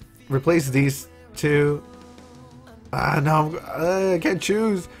replace these two. No, I can't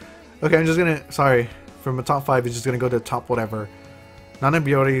choose. Okay, I'm just gonna... Sorry. From the top 5, it's just gonna go to top whatever. Nana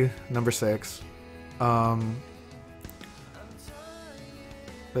Biori, number 6.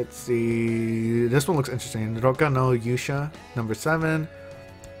 Let's see. This one looks interesting. Roka no Yusha, number 7.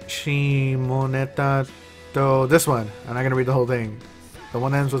 Shimoneta to this one. I'm not gonna read the whole thing. The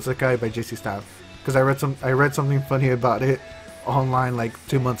one that ends with Sakai by JC Staff. Because I read something funny about it online like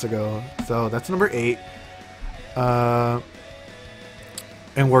 2 months ago. So that's number 8.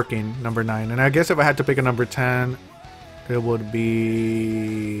 And Working, number 9. And I guess if I had to pick a number 10, it would be...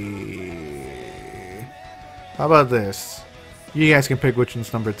 How about this? You guys can pick which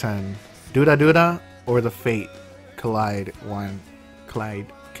one's number 10. Duda Duda or the Fate Collide one. Collide.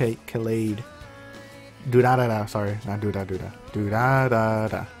 Duda da. Sorry, not Duda Duda. Duda da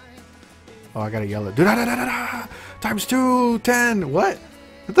da. Oh, I gotta yell it. Duda da da da da. Times 210. What?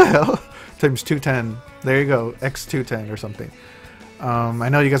 What the hell? Times 210. There you go. X210 or something. I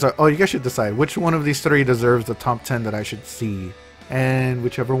know you guys are... Oh, you guys should decide which one of these 3 deserves the top 10 that I should see. And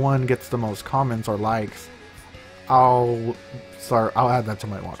whichever one gets the most comments or likes, I'll add that to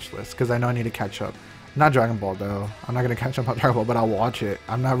my watch list. Because I know I need to catch up. Not Dragon Ball, though. I'm not going to catch up on Dragon Ball, but I'll watch it.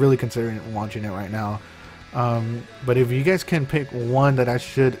 I'm not really considering watching it right now. But if you guys can pick one that I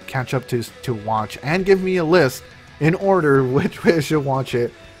should catch up to watch and give me a list in order which way I should watch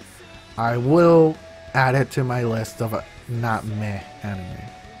it, I will add it to my list of not meh anime.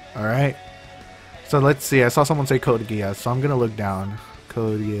 Alright? So let's see. I saw someone say Code Geass, so I'm gonna look down.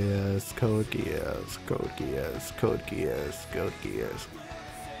 Code Geass, Code Geass, Code Geass, Code Geass, Code Geass.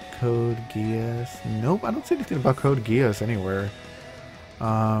 Code Geass. Nope, I don't see anything about Code Geass anywhere.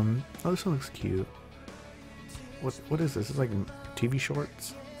 Oh, this one looks cute. What is this? It's like TV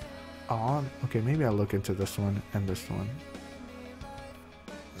shorts? Oh, okay, maybe I'll look into this one and this one.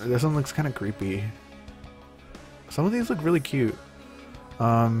 This one looks kind of creepy. Some of these look really cute. This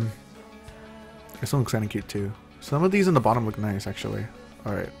one looks kind of cute too. Some of these in the bottom look nice actually.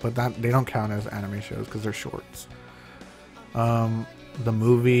 Alright, but they don't count as anime shows because they're shorts. The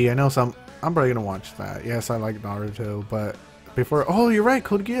movie, I know some... I'm probably gonna watch that. Yes, I like Naruto, but before... Oh, you're right,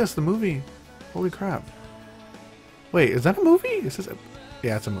 Code Geass, the movie. Holy crap. Wait, is that a movie? Is this a...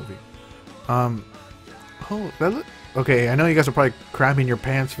 Yeah, it's a movie. Oh, that okay, I know you guys are probably crapping your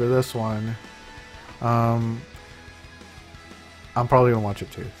pants for this one. I'm probably gonna watch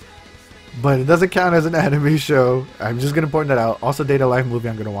it too. But it doesn't count as an anime show. I'm just gonna point that out. Also, Data Life movie,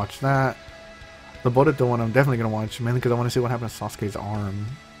 I'm gonna watch that. The Boruto one, I'm definitely gonna watch, mainly because I want to see what happened to Sasuke's arm.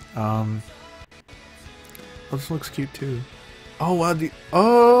 Oh, this looks cute too. Oh wow,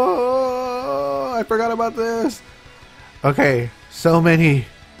 oh, I forgot about this. Okay, so many.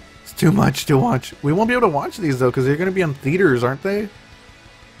 It's too much to watch. We won't be able to watch these though, because they're gonna be on theaters, aren't they?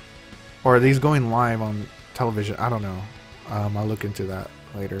 Or are these going live on television? I don't know. I'll look into that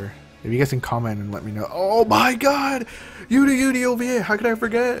later. If you guys can comment and let me know. Oh my god! Yuri OVA! How could I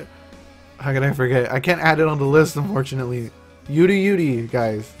forget? How could I forget? I can't add it on the list, unfortunately. Yuri,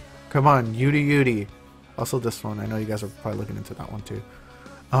 guys. Come on, Yuri. Also this one. I know you guys are probably looking into that one too.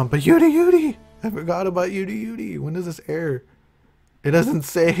 But Yuri! I forgot about Yuri. When does this air? It doesn't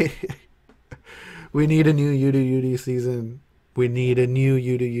say. We need a new Yuri season. We need a new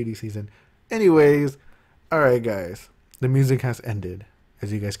Yuri season. Anyways, alright guys. The music has ended,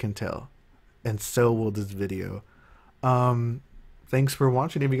 as you guys can tell. And so will this video. Thanks for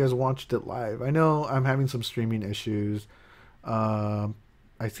watching if you guys watched it live. I know I'm having some streaming issues. I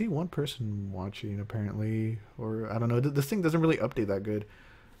see one person watching apparently. Or I don't know. This thing doesn't really update that good.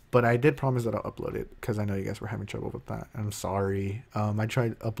 But I did promise that I'll upload it. Because I know you guys were having trouble with that. I'm sorry. I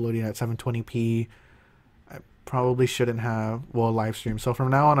tried uploading at 720p. I probably shouldn't have. Well, live stream. So from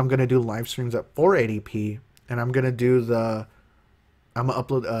now on, I'm going to do live streams at 480p. And I'm going to do the... I'm going to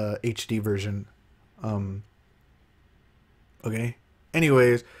upload a HD version. Okay.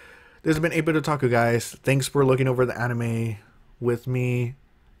 Anyways, this has been 8-Bit Otaku, guys. Thanks for looking over the anime with me.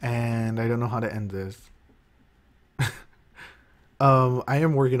 And I don't know how to end this. I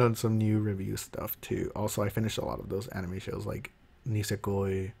am working on some new review stuff too. Also, I finished a lot of those anime shows like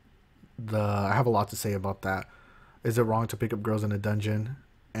Nisekoi. I have a lot to say about that. Is it wrong to pick up girls in a dungeon?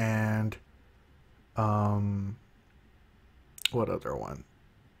 And what other one?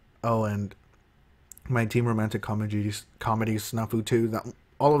 Oh, and my teen romantic comedy Snafu 2.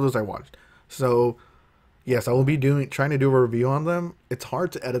 All of those I watched. So yes, I will be trying to do a review on them. It's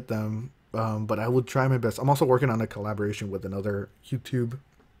hard to edit them, but I will try my best. I'm also working on a collaboration with another YouTuber.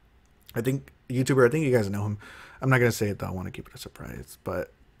 I think you guys know him. I'm not gonna say it though. I want to keep it a surprise.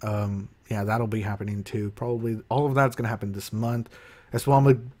 But yeah, that'll be happening too. Probably all of that's gonna happen this month. As well, I'm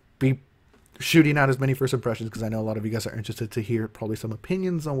gonna be shooting out as many first impressions because I know a lot of you guys are interested to hear probably some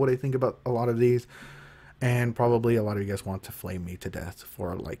opinions on what I think about a lot of these. And probably a lot of you guys want to flame me to death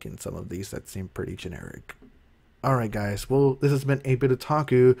for liking some of these that seem pretty generic. Alright guys, well, this has been 8-Bit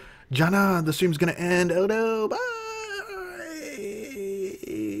Otaku. Jana, the stream's gonna end. Oh no, bye!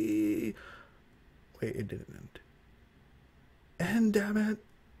 Wait, it didn't end. And damn it,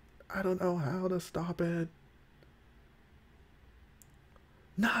 I don't know how to stop it.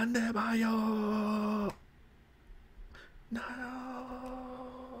 Nande bayo!